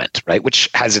environment, right? Which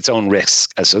has its own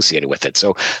risks associated with it.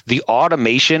 So the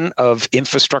automation of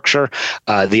infrastructure,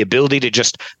 the ability to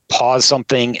just pause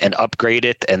something and upgrade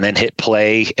it and then hit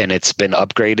play and it's been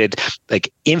upgraded,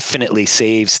 like infinitely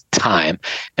saves time.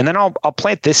 And then I'll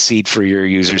plant this seed for your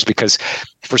users, because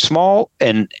for small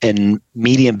and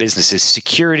medium businesses,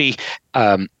 security,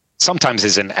 sometimes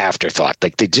is an afterthought.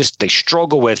 Like they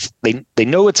struggle with, they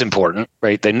know it's important,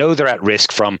 right? They know they're at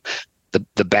risk from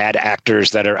the bad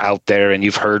actors that are out there, and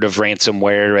you've heard of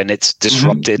ransomware, and it's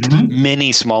disrupted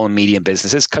many small and medium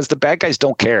businesses because the bad guys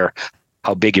don't care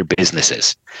how big your business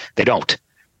is. They don't.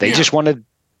 They just want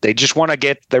to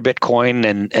get their Bitcoin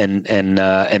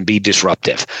and be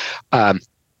disruptive.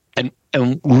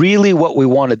 And really what we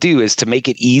want to do is to make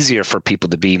it easier for people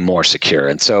to be more secure.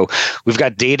 And so we've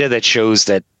got data that shows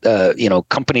that,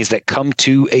 companies that come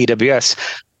to AWS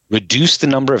reduce the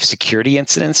number of security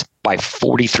incidents by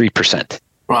 43%.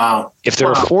 Wow. If there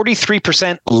are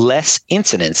 43% less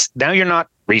incidents, now you're not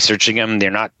researching them. They're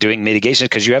not doing mitigation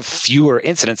because you have fewer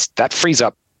incidents. That frees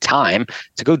up time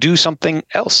to go do something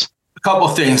else. A couple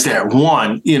of things there.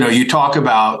 One, you talk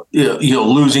about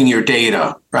losing your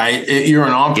data, right? You're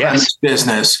an on-premise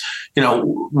business.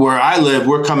 Where I live,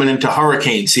 we're coming into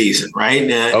hurricane season, right?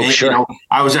 Sure.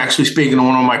 I was actually speaking to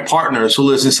one of my partners who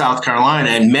lives in South Carolina,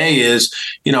 and May is,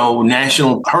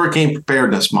 National Hurricane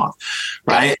Preparedness Month,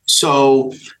 right? Yeah.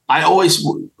 So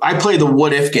I play the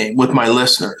what if game with my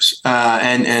listeners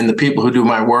and the people who do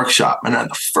my workshop, and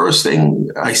the first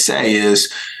thing I say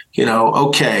is,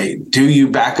 okay, do you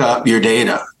back up your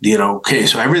data? Okay,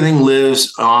 so everything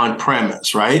lives on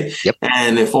premise, right? Yep.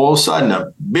 And if all of a sudden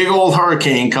a big old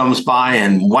hurricane comes by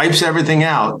and wipes everything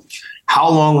out, how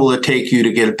long will it take you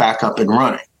to get it back up and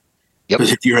running? Yep.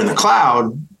 Because if you're in the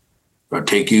cloud, it'll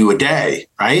take you a day,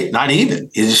 right? Not even.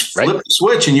 You just flip the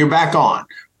switch and you're back on,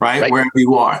 right? Wherever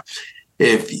you are.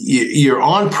 If you're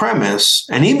on premise,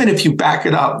 and even if you back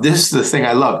it up, this is the thing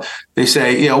I love. They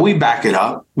say, we back it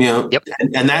up,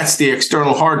 and that's the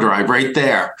external hard drive right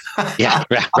there. Yeah,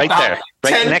 right there,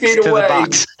 right next to away. the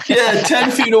box. Yeah,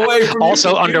 10 feet away from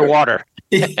also underwater.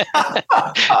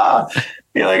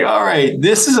 You're like, all right,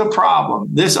 this is a problem.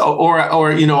 This, or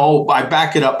I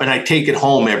back it up and I take it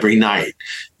home every night.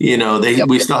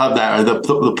 We still have that,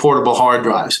 the portable hard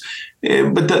drives.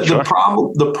 But the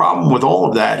problem with all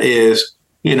of that is,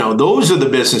 those are the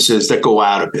businesses that go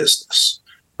out of business,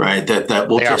 right? That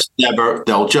will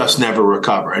they'll just never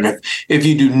recover. And if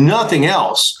you do nothing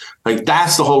else, like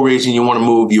that's the whole reason you want to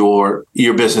move your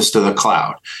business to the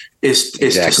cloud is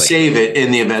to save it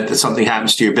in the event that something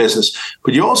happens to your business.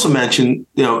 But you also mentioned,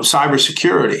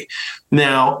 cybersecurity.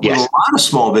 Now, with a lot of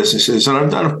small businesses, and I've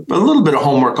done a little bit of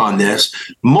homework on this,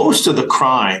 most of the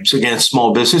crimes against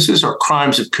small businesses are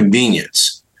crimes of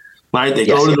convenience. Right? They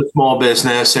go to the small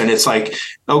business and it's like,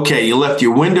 okay, you left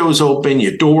your windows open,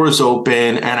 your doors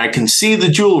open, and I can see the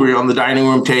jewelry on the dining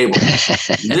room table.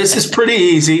 This is pretty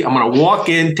easy. I'm going to walk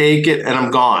in, take it, and I'm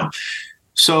gone.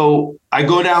 So I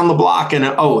go down the block and,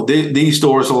 these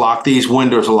doors are locked, these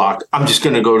windows are locked. I'm just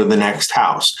going to go to the next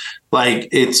house. Like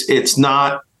it's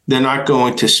not, they're not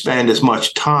going to spend as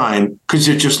much time because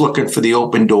they're just looking for the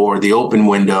open door, the open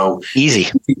window.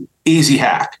 Easy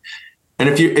hack. And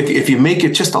if you make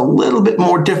it just a little bit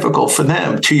more difficult for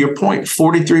them, to your point,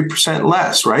 43%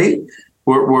 less, right?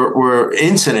 We're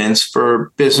incidents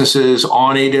for businesses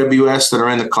on AWS that are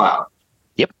in the cloud.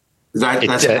 Yep.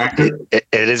 That's accurate? It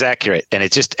is accurate. And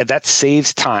that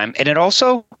saves time. And it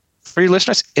also, for your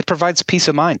listeners, it provides peace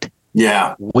of mind.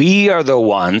 Yeah. We are the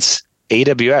ones,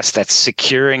 AWS, that's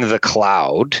securing the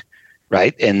cloud,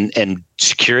 right? And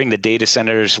securing the data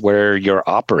centers where you're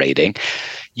operating.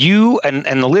 You and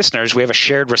the listeners, we have a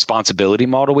shared responsibility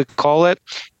model, we call it.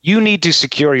 You need to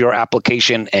secure your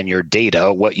application and your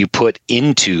data, what you put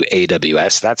into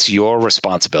AWS. That's your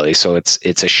responsibility. So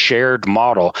it's a shared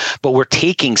model, but we're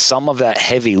taking some of that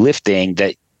heavy lifting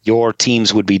that your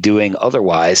teams would be doing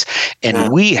otherwise.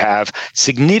 And we have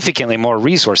significantly more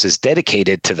resources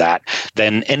dedicated to that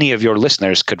than any of your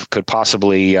listeners could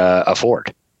possibly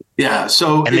afford. Yeah.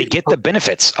 And they get the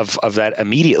benefits of that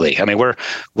immediately. I mean,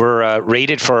 we're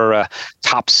rated for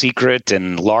top secret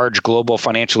and large global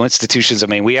financial institutions. I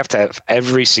mean, we have to have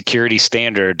every security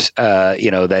standard,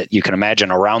 that you can imagine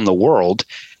around the world.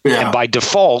 Yeah. And by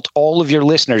default, all of your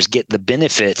listeners get the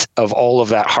benefit of all of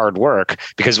that hard work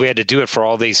because we had to do it for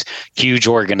all these huge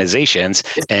organizations.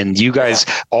 And you guys,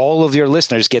 all of your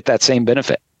listeners get that same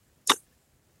benefit.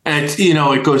 And,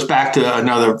 it goes back to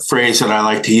another phrase that I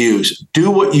like to use: do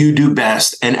what you do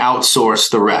best and outsource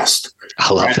the rest.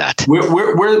 I love that.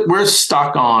 We're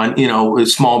stuck on, with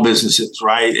small businesses,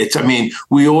 right?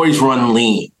 We always run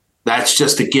lean. That's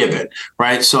just a given,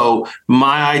 right? So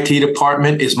my IT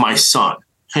department is my son.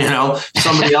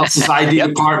 Somebody else's IT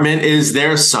department is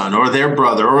their son or their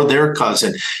brother or their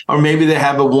cousin, or maybe they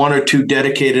have one or two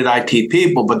dedicated IT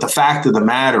people. But the fact of the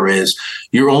matter is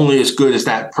you're only as good as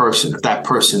that person. If that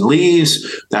person leaves,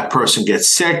 that person gets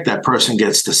sick, that person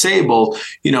gets disabled,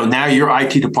 now your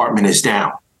IT department is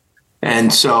down.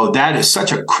 And so that is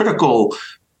such a critical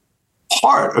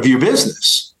part of your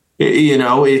business.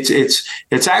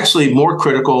 It's actually more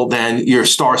critical than your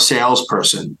star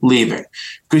salesperson leaving,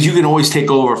 because you can always take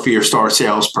over for your star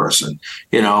salesperson,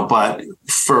 but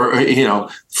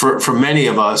for many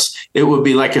of us, it would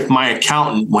be like if my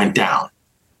accountant went down,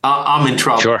 I'm in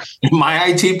trouble. Sure. If my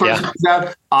IT person goes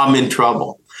down, I'm in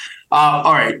trouble.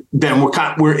 All right, Ben,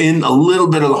 we're in a little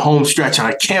bit of the home stretch, and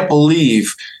I can't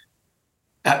believe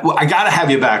I got to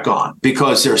have you back on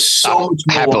because there's so much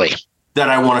more. Happily. That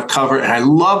I want to cover. And I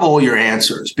love all your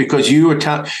answers because you're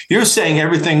saying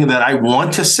everything that I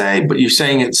want to say, but you're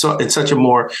saying it in such a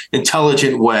more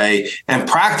intelligent way and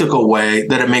practical way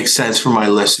that it makes sense for my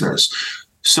listeners.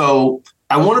 So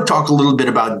I want to talk a little bit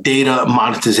about data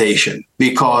monetization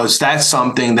because that's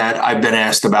something that I've been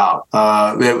asked about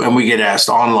and we get asked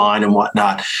online and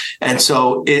whatnot. And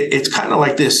so it's kind of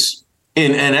like this,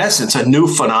 in essence, a new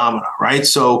phenomena, right?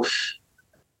 So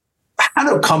how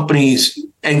do companies,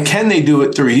 and can they do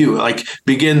it through you, like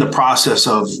begin the process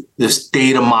of this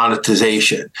data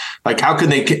monetization? Like how can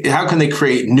they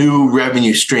create new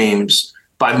revenue streams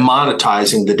by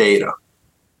monetizing the data?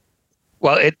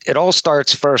 Well, it all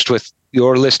starts first with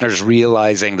your listeners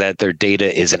realizing that their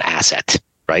data is an asset,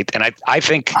 right? And I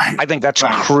think that's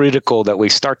critical that we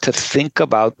start to think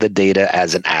about the data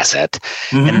as an asset.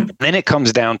 Mm-hmm. And then it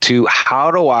comes down to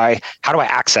how do I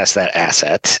access that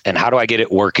asset and how do I get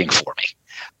it working for me?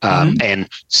 And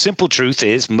simple truth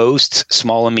is most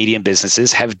small and medium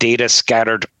businesses have data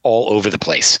scattered all over the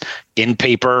place, in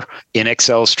paper, in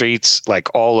Excel streets, like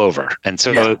all over. And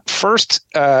so the first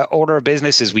order of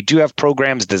business is we do have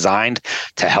programs designed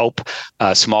to help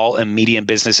small and medium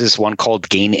businesses, one called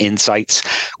Gain Insights,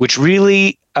 which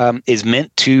really is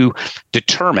meant to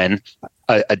determine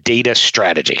a data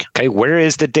strategy. Okay, where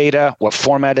is the data? What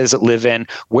format does it live in?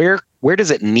 Where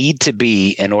does it need to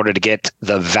be in order to get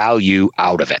the value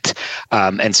out of it?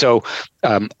 And so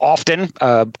often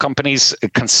companies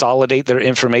consolidate their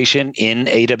information in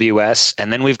AWS,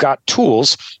 and then we've got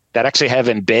tools that actually have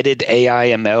embedded AI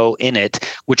ML in it,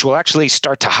 which will actually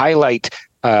start to highlight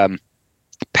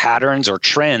patterns or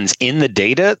trends in the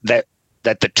data that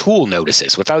the tool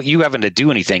notices without you having to do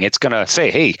anything. It's going to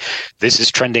say, hey, this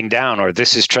is trending down or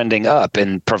this is trending up,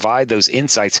 and provide those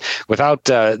insights without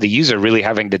the user really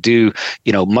having to do,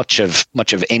 much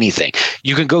of anything.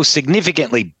 You can go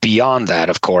significantly beyond that,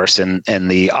 of course, and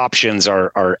the options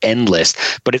are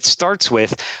endless, but it starts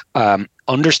with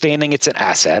understanding it's an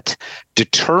asset,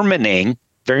 determining,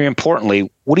 very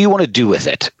importantly, what do you want to do with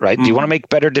it, right? Mm-hmm. Do you want to make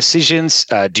better decisions?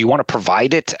 Do you want to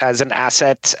provide it as an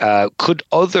asset? Would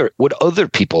other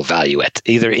people value it,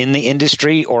 either in the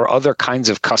industry or other kinds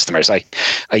of customers? I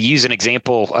use an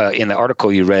example in the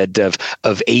article you read of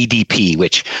ADP,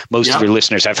 which most of your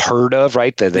listeners have heard of,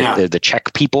 right? The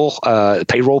check people,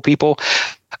 payroll people.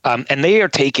 And they are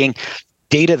taking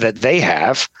data that they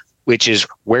have, which is,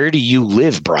 where do you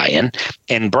live, Brian?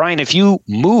 And Brian, if you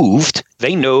moved,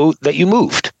 they know that you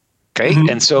moved. Okay. Mm-hmm.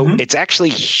 And so it's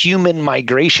actually human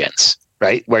migrations,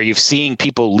 right? Where you've seen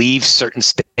people leave certain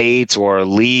states or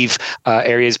leave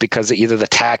areas because of either the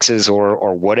taxes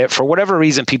or whatever, for whatever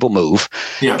reason, people move.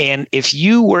 Yeah. And if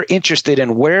you were interested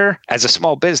in where, as a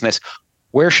small business,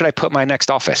 where should I put my next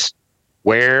office?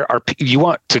 Where you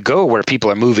want to go, where people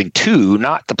are moving to,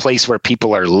 not the place where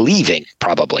people are leaving,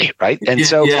 probably, right? And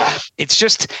it's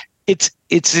just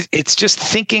just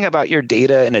thinking about your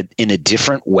data in a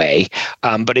different way,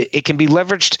 but it can be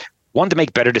leveraged, one, to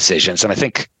make better decisions, and I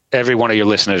think every one of your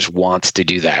listeners wants to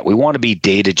do that. We want to be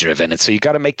data driven, and so you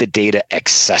got to make the data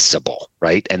accessible,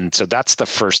 right? And so that's the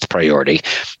first priority.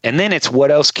 And then it's,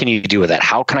 what else can you do with that?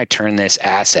 How can I turn this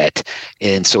asset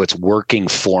in so it's working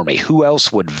for me? Who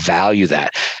else would value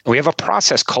that? And we have a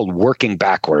process called working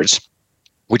backwards,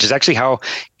 which is actually how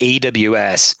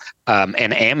AWS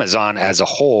and Amazon as a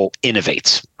whole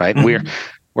innovates, right? Mm-hmm.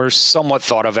 We're somewhat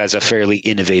thought of as a fairly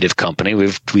innovative company.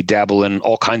 We dabble in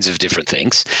all kinds of different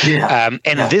things.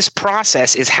 This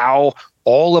process is how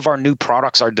all of our new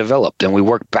products are developed. And we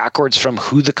work backwards from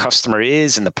who the customer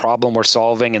is and the problem we're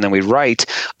solving. And then we write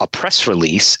a press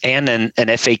release and an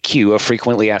FAQ, a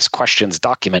frequently asked questions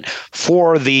document,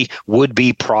 for the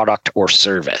would-be product or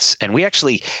service. And we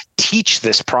actually teach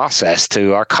this process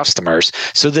to our customers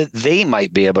so that they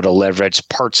might be able to leverage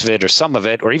parts of it or some of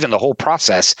it, or even the whole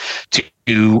process, to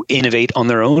innovate on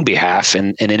their own behalf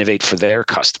and innovate for their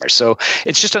customers. So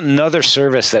it's just another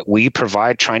service that we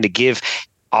provide, trying to give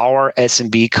our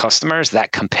SMB customers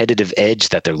that competitive edge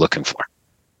that they're looking for.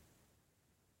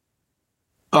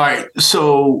 All right.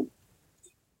 So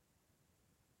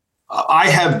I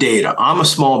have data. I'm a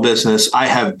small business. I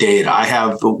have data. I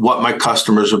have what my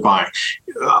customers are buying.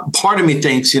 Part of me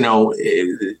thinks,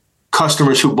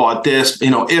 customers who bought this,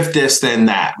 if this, then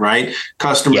that, right?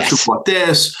 Customers who bought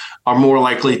this are more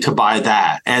likely to buy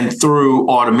that. And through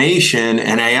automation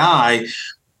and AI,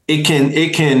 it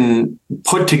can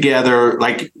put together,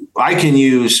 like, I can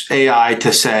use AI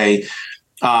to say,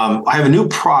 I have a new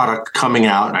product coming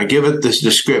out, and I give it this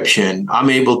description. I'm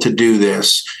able to do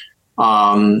this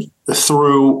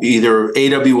through either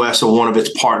AWS or one of its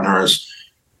partners,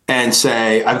 and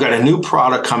say, I've got a new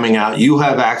product coming out. You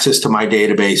have access to my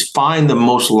database. Find the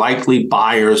most likely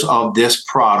buyers of this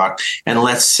product, and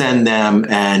let's send them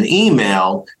an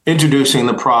email introducing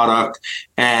the product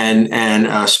and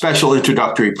a special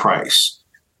introductory price.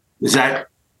 Is that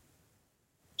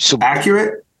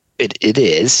accurate? It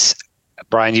is.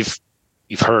 Brian, you've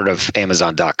heard of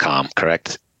Amazon.com,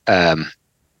 correct?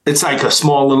 It's like a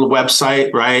small little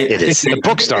website, right? It is. A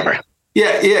bookstore.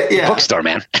 Yeah. Bookstore,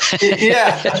 man.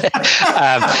 Yeah.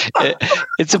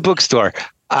 It's a bookstore.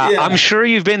 I'm sure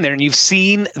you've been there and you've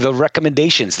seen the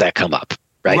recommendations that come up,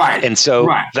 right? And so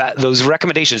those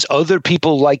recommendations, other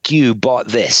people like you bought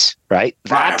this, right?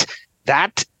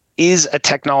 That is a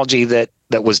technology that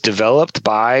was developed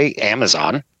by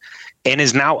Amazon and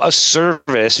is now a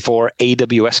service for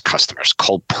AWS customers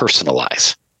called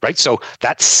Personalize. Right. So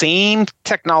that same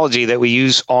technology that we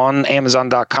use on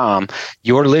Amazon.com,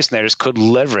 your listeners could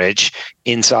leverage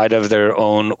inside of their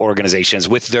own organizations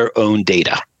with their own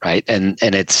data. Right. And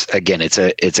it's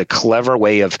a clever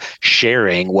way of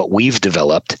sharing what we've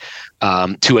developed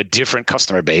to a different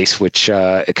customer base, which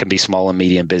it can be small and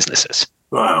medium businesses.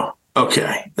 Wow.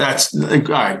 OK, that's all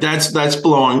right. That's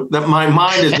blowing. That my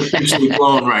mind is officially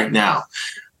blown right now.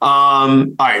 All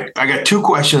right. I got two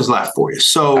questions left for you.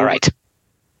 So. All right.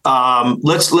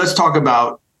 Let's talk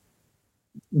about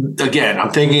again,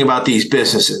 I'm thinking about these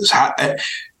businesses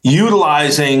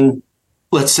utilizing,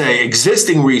 let's say,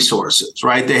 existing resources,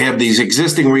 right? They have these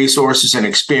existing resources and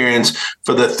experience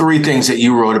for the three things that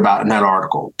you wrote about in that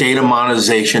article: data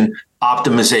monetization,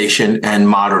 optimization, and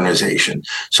modernization.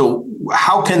 So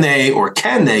how can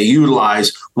they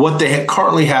utilize what they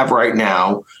currently have right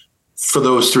now for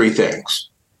those three things?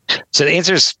 So the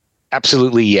answer is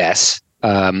absolutely yes.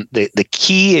 The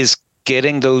key is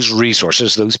getting those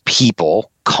resources, those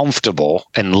people, comfortable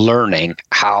and learning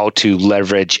how to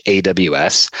leverage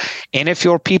AWS. And if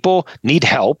your people need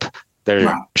help, there's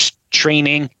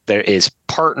training, there is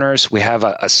partners. We have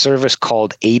a service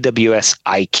called AWS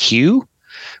IQ,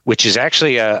 which is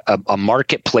actually a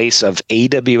marketplace of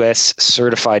AWS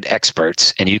certified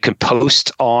experts. And you can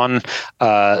post on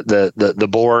the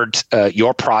board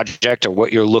your project or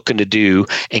what you're looking to do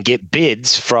and get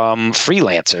bids from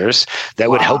freelancers that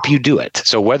would help you do it.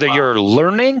 So whether you're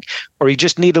learning or you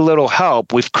just need a little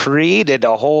help, we've created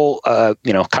a whole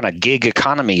kind of gig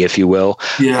economy, if you will,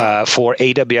 for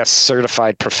AWS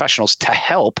certified professionals to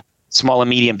help small and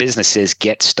medium businesses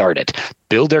get started,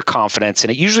 build their confidence.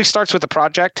 And it usually starts with a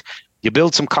project. You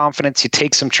build some confidence, you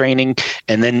take some training,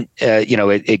 and then,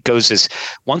 it goes as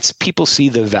once people see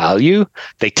the value,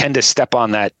 they tend to step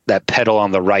on that pedal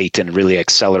on the right and really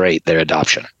accelerate their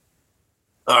adoption.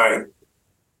 All right.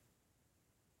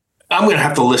 I'm going to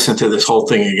have to listen to this whole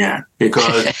thing again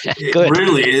because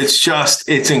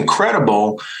it's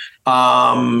incredible.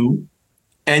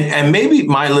 And maybe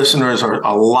my listeners are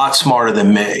a lot smarter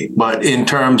than me, but in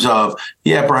terms of,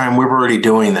 Brian, we're already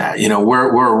doing that.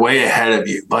 We're way ahead of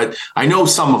you, but I know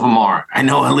some of them aren't. I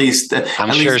know at least half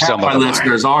my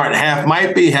listeners aren't. Half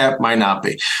might be, half might not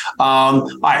be. All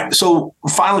right. So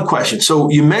final question. So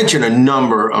you mentioned a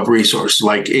number of resources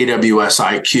like AWS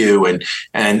IQ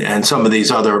and some of these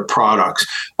other products.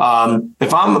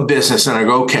 If I'm a business and I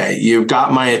go, okay, you've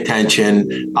got my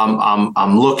attention.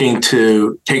 I'm looking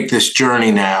to take this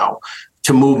journey now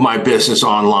to move my business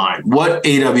online. What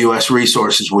AWS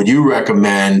resources would you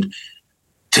recommend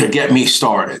to get me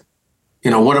started?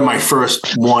 What are my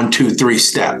first 1, 2, 3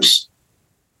 steps?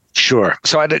 Sure.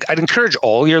 So I'd encourage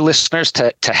all your listeners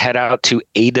to head out to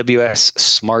AWS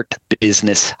Smart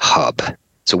Business Hub.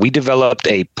 So we developed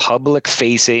a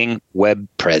public-facing web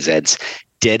presence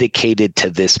dedicated to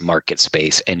this market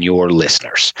space and your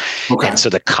listeners. Okay. And so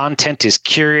the content is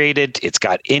curated. It's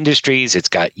got industries. It's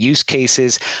got use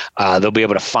cases. They'll be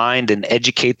able to find and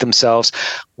educate themselves.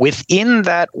 Within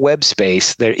that web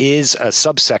space, there is a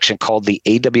subsection called the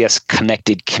AWS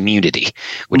Connected Community,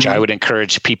 which I would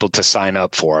encourage people to sign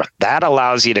up for. That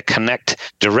allows you to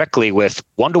connect directly with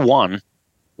one-to-one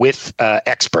with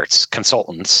experts,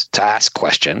 consultants to ask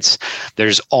questions.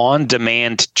 There's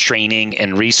on-demand training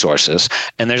and resources.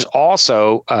 And there's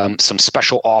also some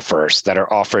special offers that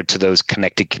are offered to those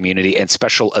connected community and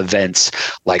special events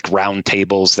like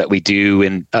roundtables that we do.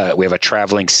 And we have a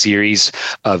traveling series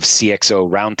of CXO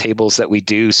roundtables that we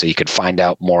do. So you could find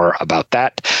out more about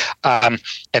that. And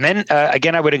then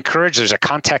again, I would encourage, there's a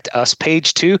contact us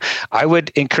page too. I would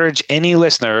encourage any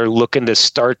listener looking to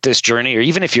start this journey, or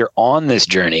even if you're on this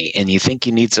journey and you think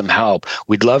you need some help,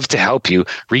 we'd love to help you.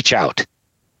 Reach out,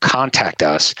 contact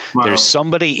us. Wow. There's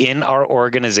somebody in our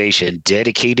organization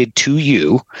dedicated to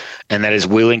you and that is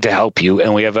willing to help you.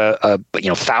 And we have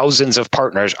thousands of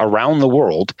partners around the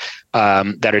world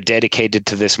that are dedicated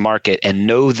to this market and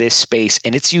know this space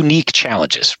and its unique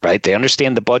challenges, right? They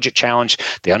understand the budget challenge.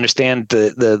 They understand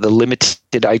the limited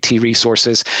IT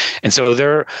resources. And so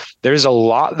there's a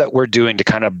lot that we're doing to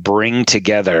kind of bring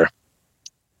together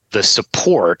the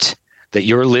support that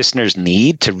your listeners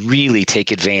need to really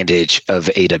take advantage of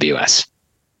AWS.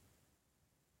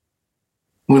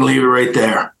 I'm going to leave it right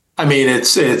there. I mean,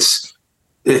 it's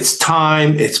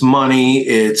time, it's money,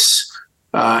 it's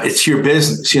your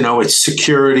business, it's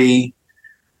security,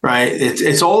 right?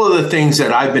 It's all of the things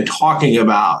that I've been talking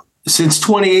about since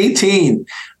 2018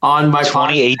 on my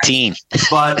 2018, podcast,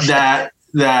 but that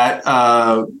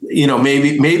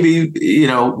maybe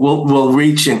we'll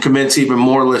reach and convince even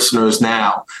more listeners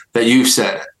now that you've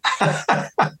said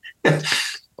it.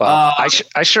 Well,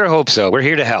 I sure hope so. We're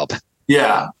here to help.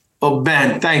 Yeah. Well,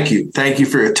 Ben, thank you. Thank you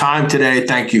for your time today.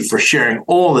 Thank you for sharing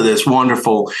all of this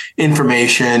wonderful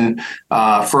information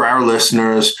for our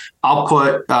listeners. I'll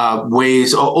put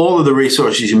all of the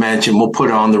resources you mentioned, we'll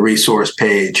put on the resource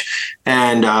page.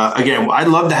 And again, I'd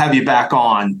love to have you back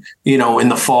on, in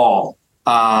the fall.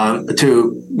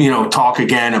 To talk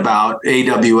again about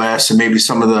AWS and maybe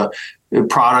some of the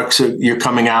products that you're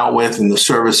coming out with and the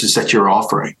services that you're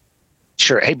offering.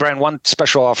 Sure. Hey, Brian, one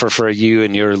special offer for you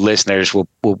and your listeners. We'll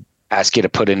ask you to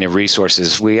put in your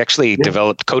resources. We actually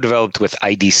co-developed with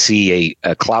IDC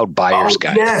a cloud buyer's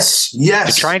guide. Yes.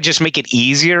 To try and just make it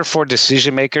easier for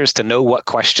decision makers to know what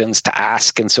questions to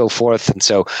ask and so forth. And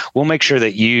so we'll make sure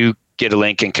that you get a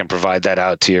link and can provide that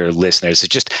out to your listeners.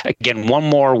 It's just, again, one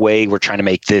more way we're trying to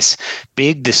make this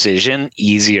big decision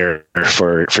easier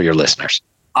for your listeners.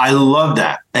 I love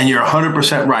that. And you're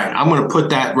 100% right. I'm going to put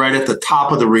that right at the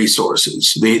top of the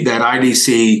resources, that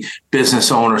IDC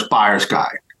Business Owners Buyer's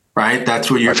Guide, right?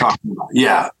 That's what you're talking about.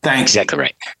 Yeah. Thanks. Exactly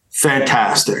right.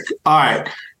 Fantastic. All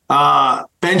right.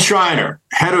 Ben Schreiner,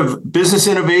 Head of Business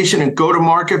Innovation and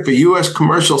Go-to-Market for U.S.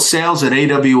 Commercial Sales at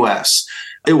AWS.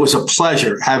 It was a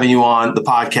pleasure having you on the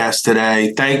podcast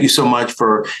today. Thank you so much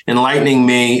for enlightening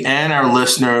me and our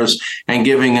listeners and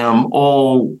giving them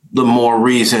all the more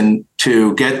reason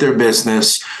to get their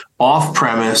business off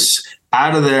premise,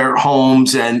 out of their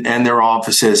homes and their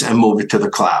offices, and move it to the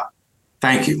cloud.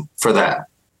 Thank you for that.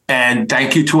 And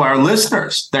thank you to our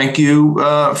listeners. Thank you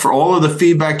for all of the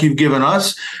feedback you've given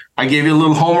us. I gave you a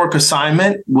little homework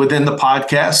assignment within the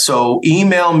podcast. So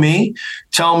email me,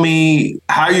 tell me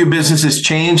how your business has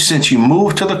changed since you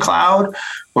moved to the cloud,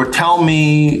 or tell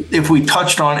me if we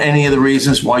touched on any of the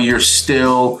reasons why you're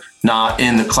still not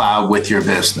in the cloud with your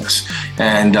business.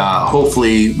 And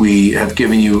hopefully we have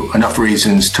given you enough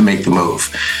reasons to make the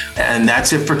move. And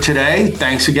that's it for today.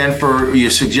 Thanks again for your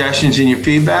suggestions and your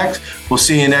feedback. We'll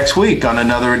see you next week on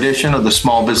another edition of the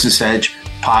Small Business Edge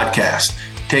podcast.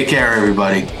 Take care,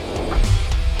 everybody.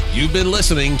 You've been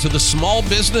listening to the Small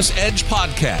Business Edge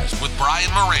podcast with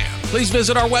Brian Moran. Please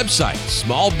visit our website,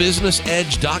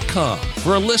 smallbusinessedge.com,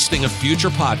 for a listing of future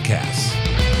podcasts.